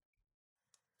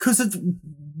 Because it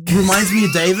reminds me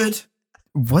of David.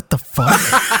 What the fuck?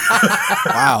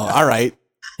 Wow, all right.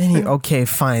 Okay,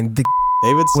 fine. The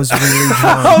David's was really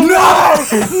drunk.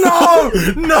 No!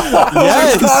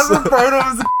 Yes.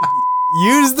 Yes!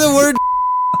 Use the word.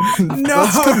 No!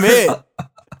 Let's commit.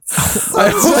 I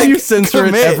hope you censor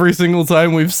commit. it every single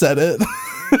time we've said it.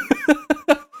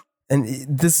 And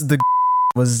the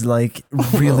was like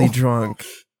really drunk.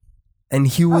 And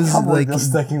he was like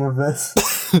sticking with this.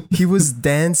 he was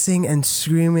dancing and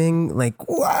screaming like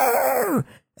whoa,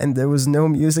 and there was no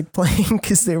music playing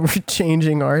because they were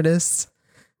changing artists,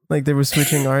 like they were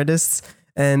switching artists,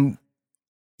 and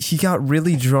he got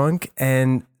really drunk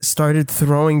and started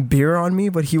throwing beer on me,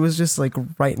 but he was just like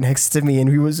right next to me and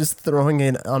he was just throwing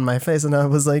it on my face, and I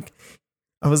was like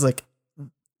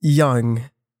young.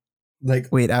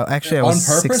 Like, Wait, I on was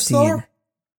purpose, 16. though?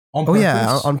 On Oh yeah,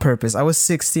 purpose? on purpose. I was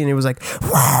 16. It was like,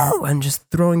 wow, and just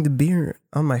throwing the beer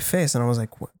on my face, and I was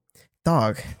like, what?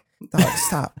 Dog,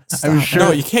 stop. I'm sure.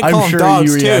 No, you can't I'm call 'em sure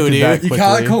dogs you too, reacted dude. that You quickly.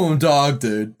 can't call him dog,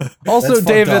 dude. Also, That's fucked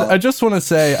David, up. I just want to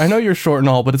say, I know you're short and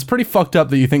all, but it's pretty fucked up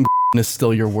that you think is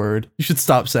still your word. You should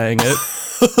stop saying it.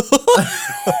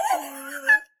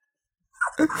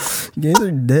 You guys are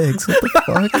dicks. What the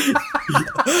fuck?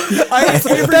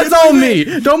 That's all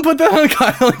me. Don't put that on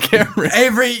Kyle and Cameron.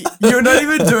 Avery, you're not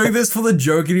even doing this for the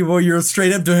joke anymore. You're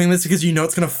straight up doing this because you know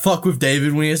it's gonna fuck with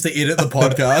David when he has to edit the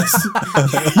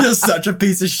podcast. You're such a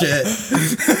piece of shit.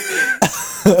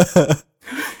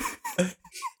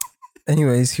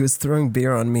 Anyways, he was throwing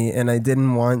beer on me, and I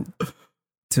didn't want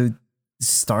to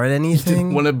start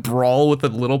anything Want to brawl with a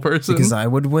little person? because I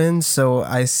would win. So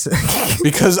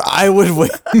Because I would win.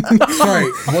 Sorry,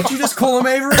 what'd you just call him,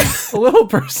 Avery? A little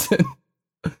person.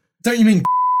 Don't you mean?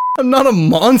 I'm not a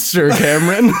monster,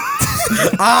 Cameron.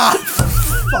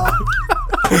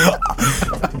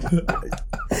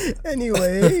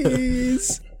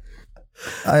 anyways,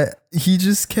 he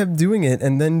just kept doing it,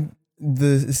 and then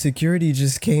the security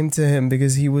just came to him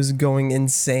because he was going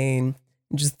insane,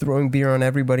 just throwing beer on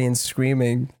everybody and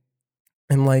screaming,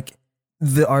 and like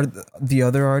the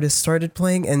other artists started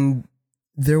playing, and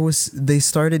they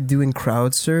started doing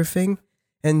crowd surfing,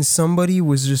 and somebody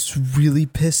was just really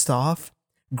pissed off,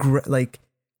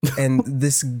 and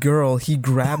this girl, he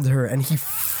grabbed her and he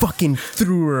fucking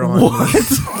threw her on me.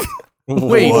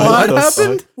 Wait, what the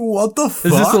happened? What the fuck?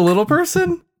 Is this a little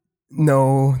person?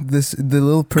 No, the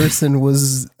little person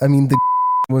was. I mean the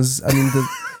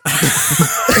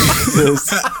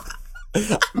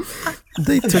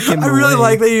they took him I away. really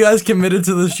like that you guys committed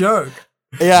to the joke.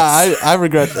 Yeah, I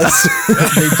regret this.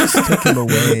 They just took him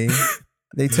away.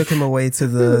 They took him away to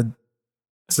the.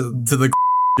 To the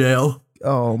jail.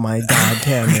 Oh my God,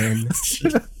 Cameron.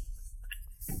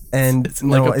 And It's like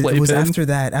no, a it was playpen. after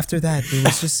that. After that, it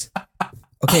was just.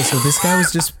 Okay, so this guy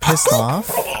was just pissed off.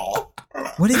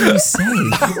 What did he say?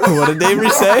 What did Avery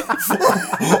say?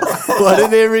 What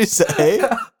did Avery say?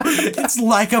 It's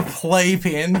like a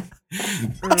playpen.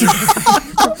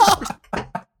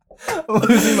 I'm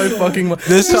losing my fucking mind.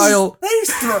 This Kyle, They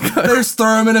just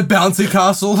throw him in a bouncy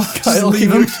castle. Just Kyle, leave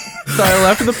can him. you, Kyle,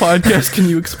 after the podcast, can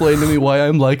you explain to me why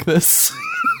I'm like this?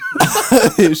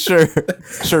 Sure,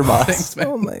 boss. Thanks, man.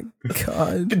 Oh my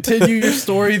God. Continue your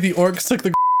story. The orcs took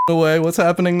the away. What's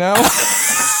happening now?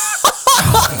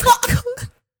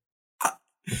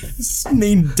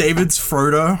 Mean David's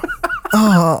Frodo.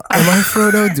 Oh, am I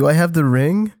Frodo? Do I have the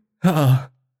ring? Oh,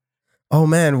 Oh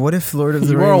man, what if Lord of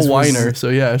the you are a Rings was- whiner, so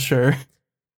yeah, sure.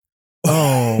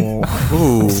 Oh,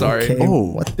 Ooh, Sorry. okay.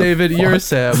 Oh. What the David, you're a fuck?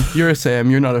 Sam. You're a Sam.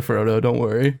 You're not a Frodo. Don't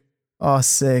worry. Oh,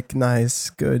 sick, nice,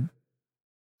 good.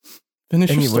 Finish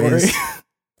your Anyways, story.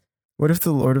 What if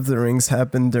the Lord of the Rings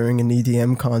happened during an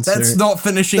EDM concert? That's not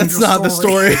finishing. That's your not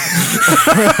story.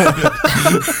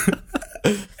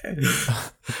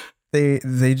 They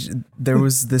there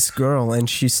was this girl and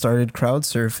she started crowd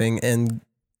surfing, and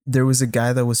there was a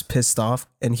guy that was pissed off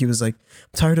and he was like, I'm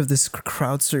tired of this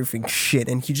crowd surfing shit,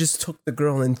 and he just took the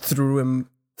girl and threw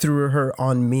her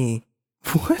on me.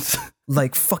 What?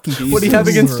 Like fucking. What do you have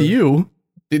against her. you?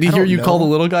 Did he I hear don't you call the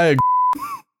know. little guy a?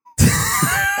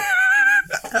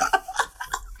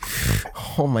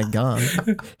 Oh my god!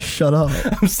 Shut up.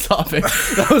 I'm stopping.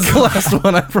 That was the last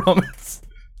one. I promise.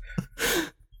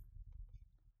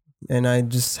 And I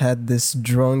just had this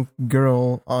drunk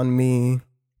girl on me,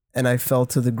 and I fell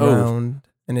to the ground,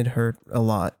 and it hurt a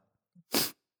lot.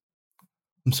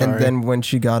 I'm sorry. And then when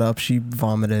she got up, she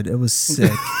vomited. It was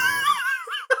sick.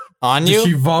 On Did you?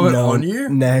 she vomit No, on you?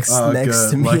 Next Oh, to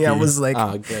good. me, Lucky. I was like,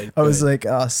 Oh, good. I was good. like,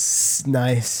 oh,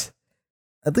 nice.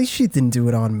 At least she didn't do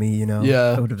it on me, you know. That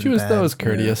yeah, would've she been was. That bad. was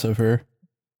courteous of her.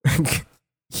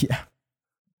 Yeah.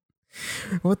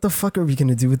 What the fuck are we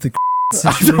gonna do with the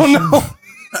I situation? don't know.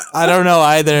 I don't know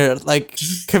either. Like,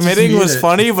 committing mute was it.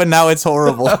 funny, but now it's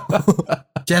horrible.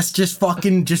 Just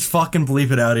fucking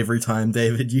bleep it out every time,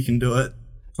 David. You can do it.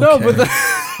 No, Okay. but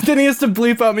then he has to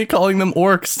bleep out me calling them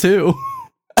orcs too.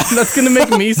 That's gonna make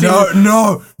me seem.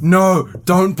 No,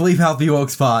 don't bleep out the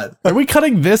orcs part. Are we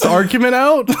cutting this argument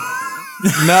out?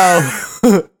 No.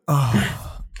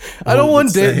 I don't want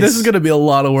it Dave. This stays. is gonna be a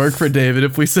lot of work for David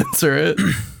if we censor it.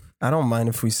 I don't mind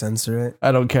if we censor it.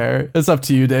 I don't care. It's up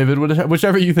to you, David.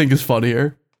 Whichever you think is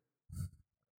funnier.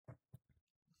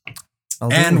 I'll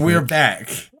do And it. we're back.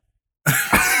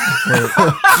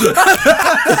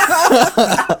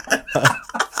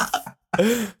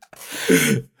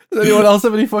 Does anyone else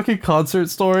have any fucking concert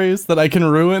stories that I can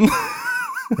ruin?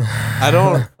 I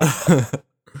don't.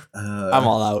 I'm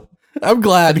all out. I'm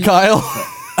glad, Kyle.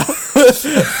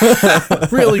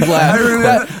 Really glad. I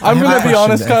remember- I'm I have gonna a be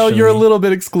honest, question, Kyle. You're a actually. little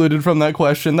bit excluded from that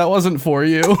question. That wasn't for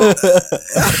you.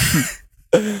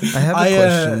 I have a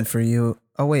question for you.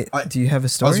 Oh wait, do you have a I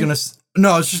story? was gonna.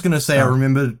 No, I was just gonna say. I Oh.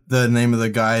 remember the name of the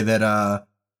guy that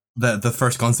the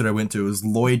first concert I went to was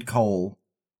Lloyd Cole,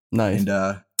 Nice. and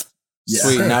yeah.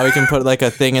 Sweet. Now we can put like a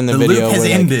thing in the, The video loop has where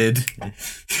like, ended.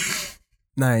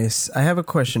 Nice. I have a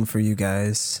question for you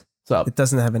guys. What's up? It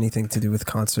doesn't have anything to do with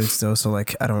concerts though, so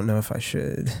like I don't know if I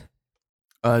should.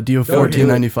 Do you have Go ahead.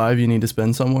 $14.95 you need to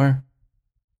spend somewhere?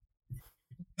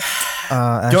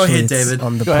 Actually, ahead, it's David.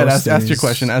 On the Go ahead. Ask your posters.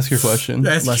 question. Ask your question.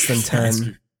 Less than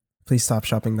 10.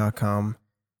 PleaseStopShopping.com.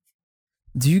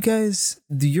 Do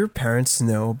your parents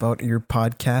know about your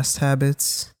podcast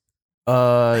habits?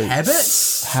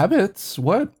 Habits? Habits?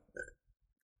 What?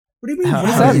 What do you mean? How,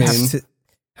 does how that you mean? have to,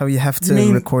 how you have You to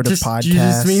mean record just- a podcast? you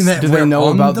just mean that Do they we're know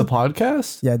on about the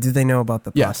podcast? Yeah, do they know about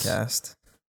the Yes. podcast?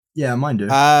 Yeah, mine do.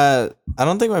 I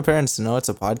don't think my parents know it's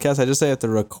a podcast. I just say I have to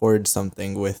record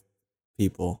something with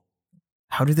people.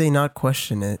 How do they not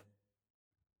question it?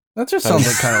 That just sounds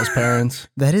like Kyle's parents.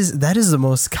 That is the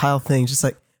most Kyle thing. Just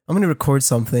like, I'm gonna record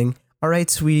something. All right,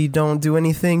 sweetie, don't do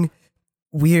anything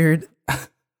weird.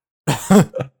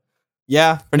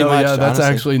 Yeah, pretty No, much. yeah, that's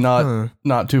honestly. actually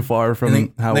not too far from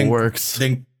And how it works.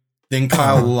 Then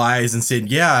Kyle lies and said,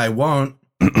 "Yeah, I won't."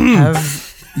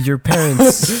 Have your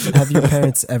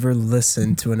parents ever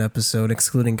listened to an episode,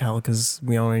 excluding Kyle, because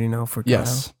we already know for Kyle.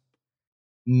 Yes.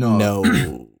 No.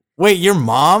 No. Wait, your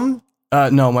mom?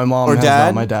 No, my mom Or has dad?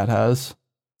 not. My dad has.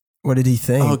 What did he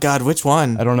think? Oh God, which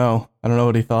one? I don't know. I don't know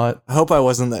what he thought. I hope I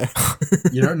wasn't there.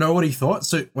 You don't know what he thought.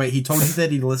 So wait, he told you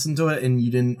that he listened to it and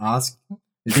you didn't ask.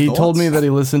 his He told me thoughts? that he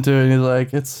listened to it and he's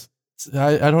like,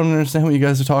 I don't understand what you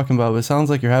guys are talking about, but it sounds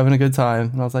like you're having a good time.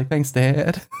 And I was like, thanks,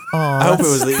 Dad. I hope it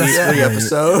was the E3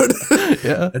 episode.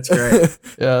 Yeah. That's great.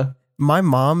 Yeah. My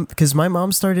mom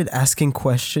started asking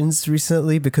questions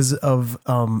recently because of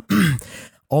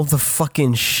all the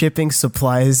fucking shipping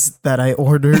supplies that I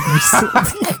ordered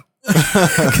recently.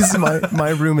 Because my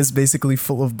room is basically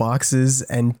full of boxes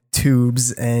and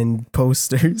tubes and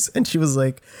posters, and she was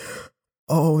like,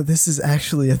 "Oh, this is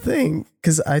actually a thing."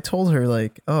 Because I told her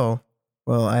like, "Oh,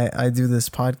 well, I do this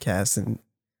podcast," and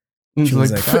And She she's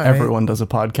was like, like, "All right." everyone does a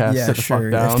podcast. yeah, Sit the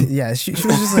sure, fuck down. yeah. She was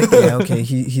just like, "Yeah, okay,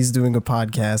 he's doing a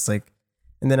podcast." Like,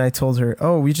 and then I told her,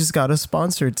 "Oh, we just got a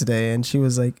sponsor today," and she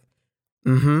was like,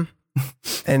 "Mm-hmm."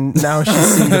 And now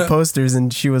she's seeing the posters,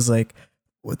 and she was like,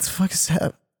 "What the fuck is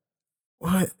that?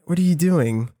 What are you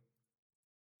doing?"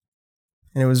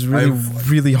 And it was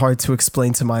really hard to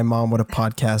explain to my mom what a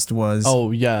podcast was.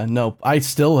 Oh, yeah. No, I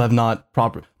still have not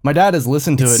My dad has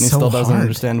listened to It's it and he so still doesn't hard.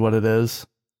 understand what it is.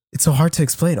 It's so hard to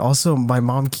explain. Also, my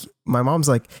mom's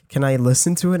like, "Can I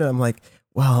listen to it?" And I'm like,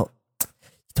 "Well,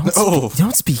 Oh. You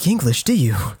don't speak English, do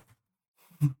you?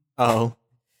 Oh,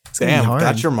 It's gonna be damn! hard.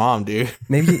 Got your mom, dude.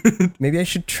 Maybe I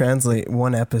should translate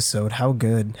one episode. How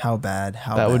good? How bad?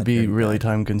 How That bad, would be very really bad.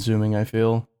 time consuming, I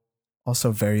feel.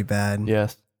 Also very bad.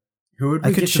 Yes. Who would I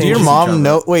we could get to change Do your voice each mom other?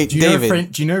 know? Wait, Do you know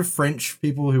David. Do you know French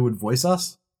people who would voice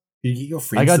us? You get your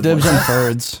friends. I got to dibs voice on us?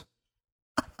 Ferds.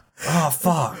 Oh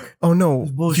fuck! Oh no,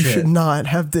 Bullshit. you should not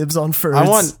have dibs on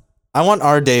first. I want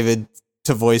our David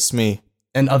to voice me.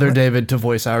 And other David to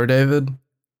voice our David.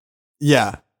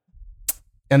 Yeah.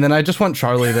 And then I just want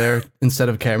Charlie there instead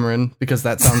of Cameron because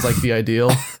that sounds like the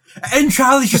ideal. And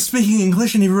Charlie's just speaking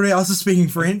English, and everybody else is speaking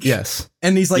French. Yes.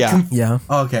 And he's like, Yeah. Yeah,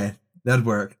 oh, okay, that'd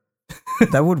work.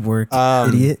 that would work. Um,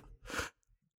 Idiot.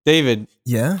 David,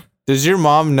 Yeah. does your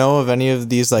mom know of any of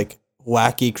these like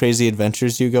wacky, crazy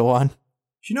adventures you go on? Do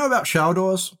you know about shower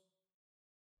doors?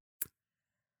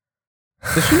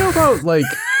 Does she know about, like...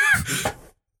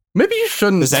 Maybe you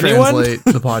shouldn't Does anyone? translate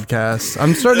the podcast.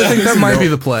 I'm starting to think that might be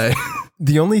the play.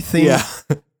 The only thing. Yeah.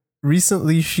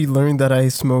 Recently, she learned that I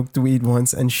smoked weed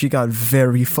once, and she got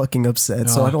very fucking upset.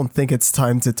 So Oh. I don't think it's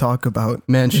time to talk about.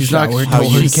 Man, she's not... shower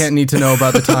She doors. can't need to know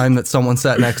about the time that someone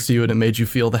sat next to you and it made you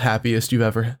feel the happiest you've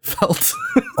ever felt.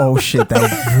 Oh shit,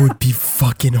 that would be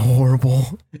fucking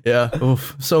horrible. Yeah.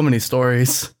 Oof. So many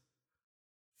stories.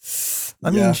 I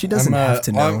mean, she doesn't have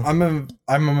to know. I'm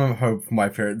a hope my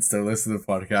parents don't listen to the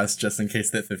podcast just in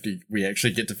case that 50 we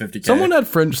actually get to 50k. Someone add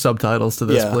French subtitles to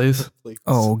this, Yeah. please.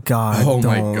 Oh god. Oh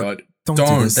my don't. god. Don't,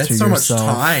 Don't. do this That's to so much yourself.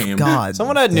 time. God.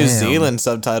 Someone had New damn. Zealand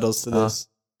subtitles to this.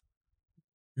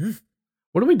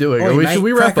 What are we doing? Oi, mate, Should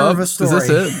we wrap cracker up? of a Is this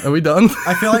story. it? Are we done?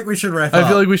 I feel like we should wrap I up.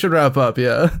 feel like we should wrap up,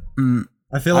 yeah.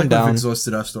 I feel I'm like down. we've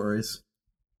exhausted our stories.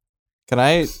 Can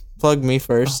I plug me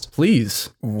first? Please.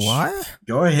 What?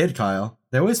 Go ahead, Kyle.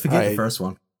 They always forget the Alright. first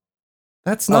one.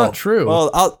 That's not Oh, true.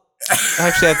 Well, I'll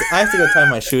actually I have to go tie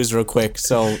my shoes real quick,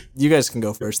 so you guys can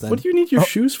go first then. What do you need your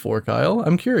shoes for, Kyle?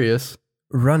 I'm curious.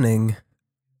 Running.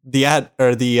 The ad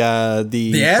or the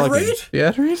The ad plugin. read? The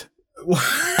ad read?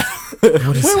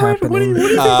 What is happening? What do you think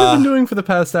we've been doing for the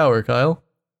past hour, Kyle?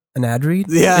 An ad read?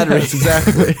 The ad read. Yes,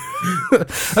 exactly.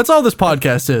 That's all this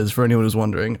podcast is, for anyone who's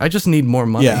wondering. I just need more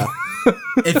money. Yeah.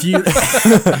 If you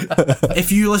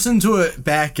if you listen to it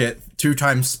back at 2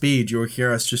 times speed, you'll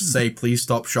hear us just say please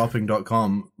stop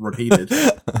shopping.com repeated.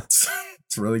 It's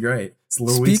really great. It's a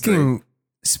little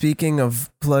Speaking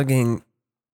of plugging,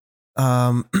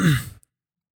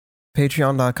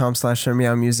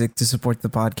 patreon.com/music to support the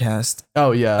podcast.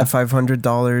 Oh, yeah. At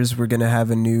 $500, we're gonna have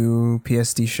a new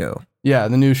PSD show. Yeah,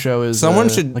 the new show is Someone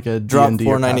should like a drop D&D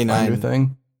or $4.99. Pathfinder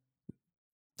thing.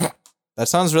 That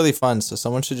sounds really fun. So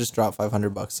someone should just drop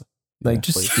 $500. Like, Yeah,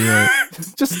 just please. do it.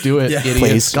 Just do it, Yeah. idiots.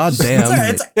 Please. God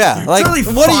damn. Yeah, like only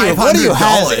what do you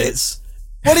have it? $500.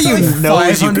 What do you know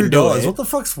you can do $500. it? What the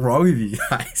fuck's wrong with you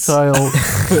guys? Kyle,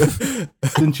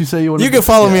 didn't you say you wanted You can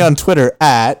follow me on Twitter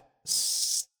at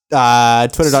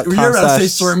twitter.com You're about to say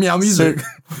slash story meow music.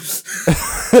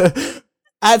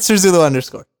 at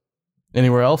SirZulu_.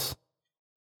 Anywhere else?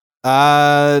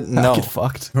 No. Get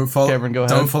fucked. Don't follow, Cameron, go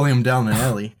Don't ahead. follow him down the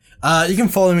alley. You can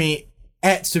follow me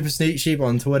at Super Sneak Sheep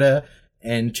on Twitter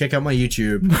and check out my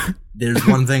YouTube. There's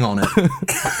one thing on it.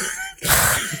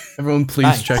 Everyone, please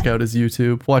Nice. check out his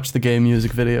YouTube. Watch the game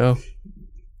music video.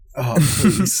 Oh,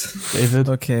 please. David.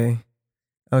 Okay.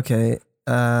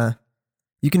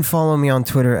 You can follow me on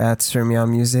Twitter at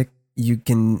SirMeowMusic. You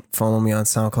can follow me on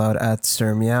SoundCloud at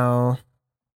SirMeowMusic.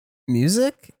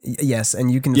 Yes,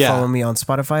 and you can Yeah. follow me on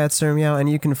Spotify at SirMeow, and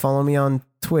you can follow me on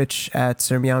Twitch at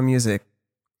SirMeowMusic.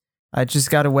 I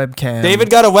just got a webcam. David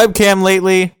got a webcam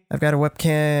lately. I've got a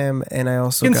webcam, and I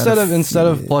also Instead got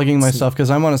of plugging my stuff, because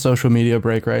I'm on a social media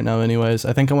break right now anyways,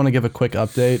 I think I want to give a quick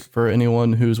update for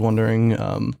anyone who's wondering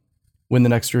when the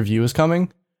next review is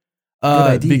coming.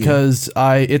 idea. Because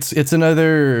it's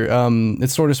another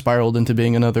it's sort of spiraled into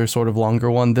being another sort of longer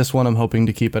one. This one I'm hoping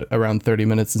to keep it around 30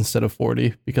 minutes instead of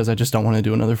 40 because I just don't want to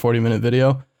do another 40-minute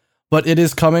video. But it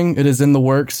is coming. It is in the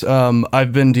works.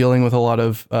 I've been dealing with a lot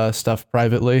of stuff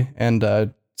privately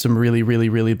and some really, really,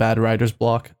 really bad writer's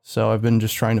block. So I've been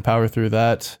just trying to power through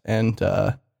that and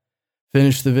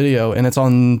finish the video. And it's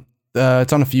on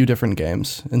a few different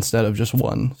games instead of just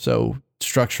one. So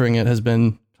structuring it has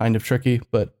been kind of tricky,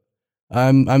 but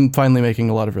I'm finally making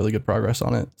a lot of really good progress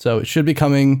on it. So it should be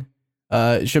coming.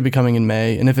 It should be coming in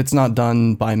May. And if it's not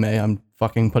done by May, I'm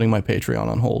fucking putting my Patreon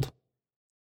on hold.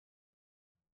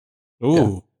 Ooh.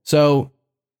 Yeah. So,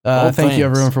 Old thank you flames.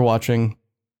 everyone for watching.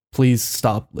 Please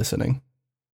stop listening.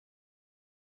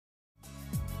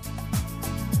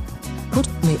 Put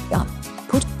me up,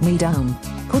 put me down,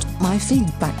 put my feet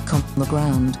back on the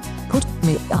ground, put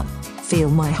me up, feel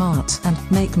my heart and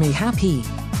make me happy.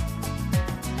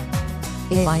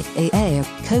 AIAA,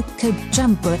 Coco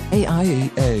Jumper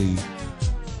AIA.